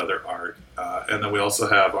ton of other art. And then we also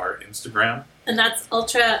have our Instagram. And that's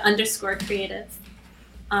ultra_creative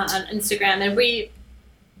on Instagram. And we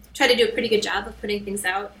try to do a pretty good job of putting things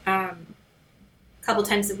out a couple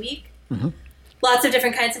times a week. Lots of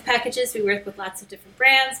different kinds of packages. We work with lots of different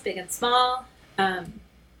brands, big and small. And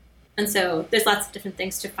so there's lots of different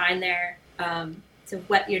things to find there. To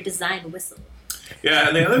wet your design whistle. Yeah,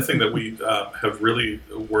 and the other thing that we have really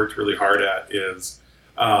worked really hard at is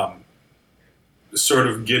sort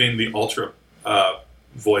of getting the Ultra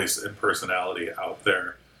voice and personality out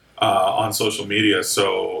there on social media.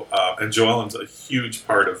 So, and Joellen's a huge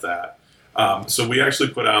part of that. So we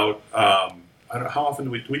actually put out, I don't know, how often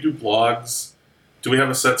do we do blogs? Do we have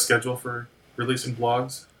a set schedule for releasing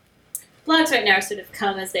blogs? Blogs right now sort of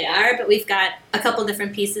come as they are, but we've got a couple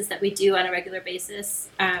different pieces that we do on a regular basis.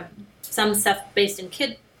 Some stuff based in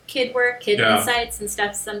kid work, kid insights and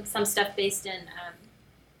stuff. Some stuff based in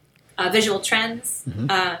visual trends,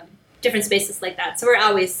 different spaces like that. So we're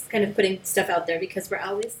always kind of putting stuff out there because we're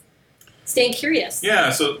always staying curious.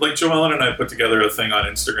 Yeah, so like Joellen and I put together a thing on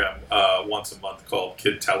Instagram once a month called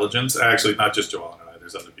Kidtelligence. Actually, not just Joellen and I.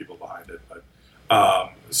 There's other people behind it, but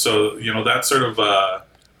so that's sort of.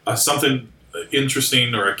 Something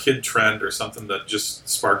interesting or a kid trend or something that just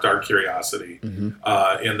sparked our curiosity in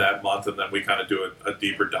that month, and then we kind of do a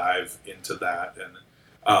deeper dive into that and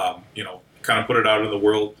kind of put it out in the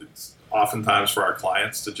world. It's oftentimes for our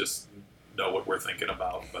clients to just know what we're thinking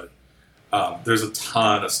about, but there's a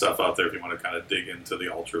ton of stuff out there if you want to kind of dig into the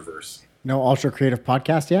Ultraverse. No Ultra Creative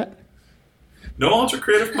podcast yet? No Ultra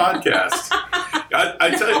Creative podcast.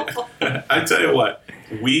 I tell you what,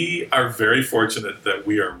 we are very fortunate that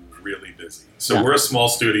we are really busy. So we're a small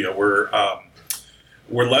studio.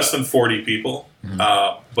 We're less than 40 people,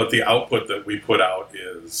 but the output that we put out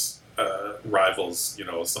is rivals,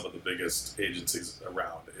 some of the biggest agencies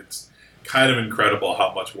around. It's kind of incredible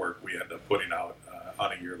how much work we end up putting out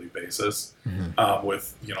on a yearly basis. And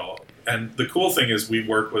the cool thing is we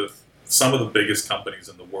work with some of the biggest companies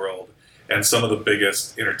in the world and some of the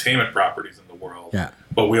biggest entertainment properties in the world. Yeah.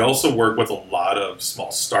 But we also work with a lot of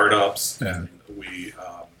small startups, and we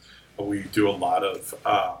do a lot of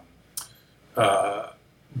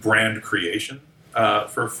brand creation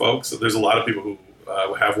for folks. So there's a lot of people who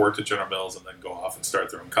have worked at General Mills and then go off and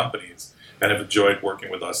start their own companies and have enjoyed working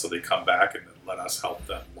with us, so they come back and let us help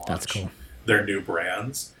them launch their new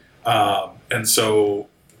brands. And so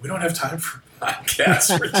we don't have time for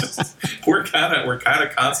podcasts. We're kind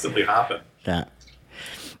of constantly hopping. Yeah.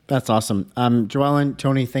 That's awesome. Joellen,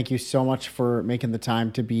 Tony, thank you so much for making the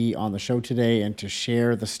time to be on the show today and to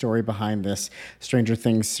share the story behind this Stranger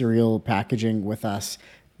Things cereal packaging with us.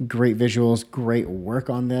 Great visuals, great work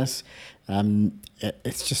on this.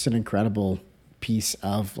 It's just an incredible piece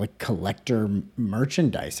of collector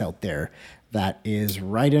merchandise out there that is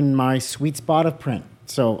right in my sweet spot of print.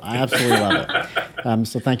 So I absolutely love it.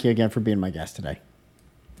 So thank you again for being my guest today.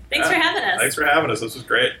 Thanks for having us. Thanks for having us. This was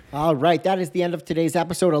great. All right. That is the end of today's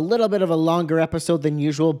episode. A little bit of a longer episode than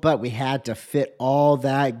usual, but we had to fit all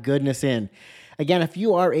that goodness in. Again, if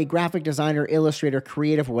you are a graphic designer, illustrator,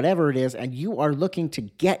 creative, whatever it is, and you are looking to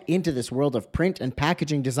get into this world of print and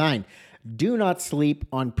packaging design, do not sleep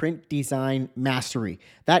on Print Design Mastery.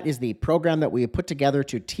 That is the program that we have put together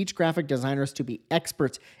to teach graphic designers to be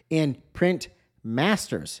experts in print,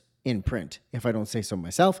 masters in print, if I don't say so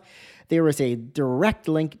myself. There is a direct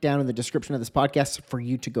link down in the description of this podcast for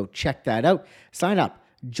you to go check that out. Sign up,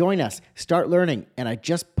 join us, start learning. And I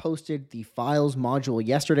just posted the files module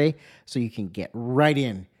yesterday, so you can get right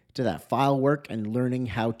in to that file work and learning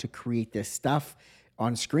how to create this stuff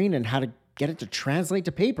on screen and how to get it to translate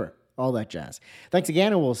to paper. All that jazz. Thanks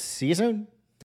again, and we'll see you soon.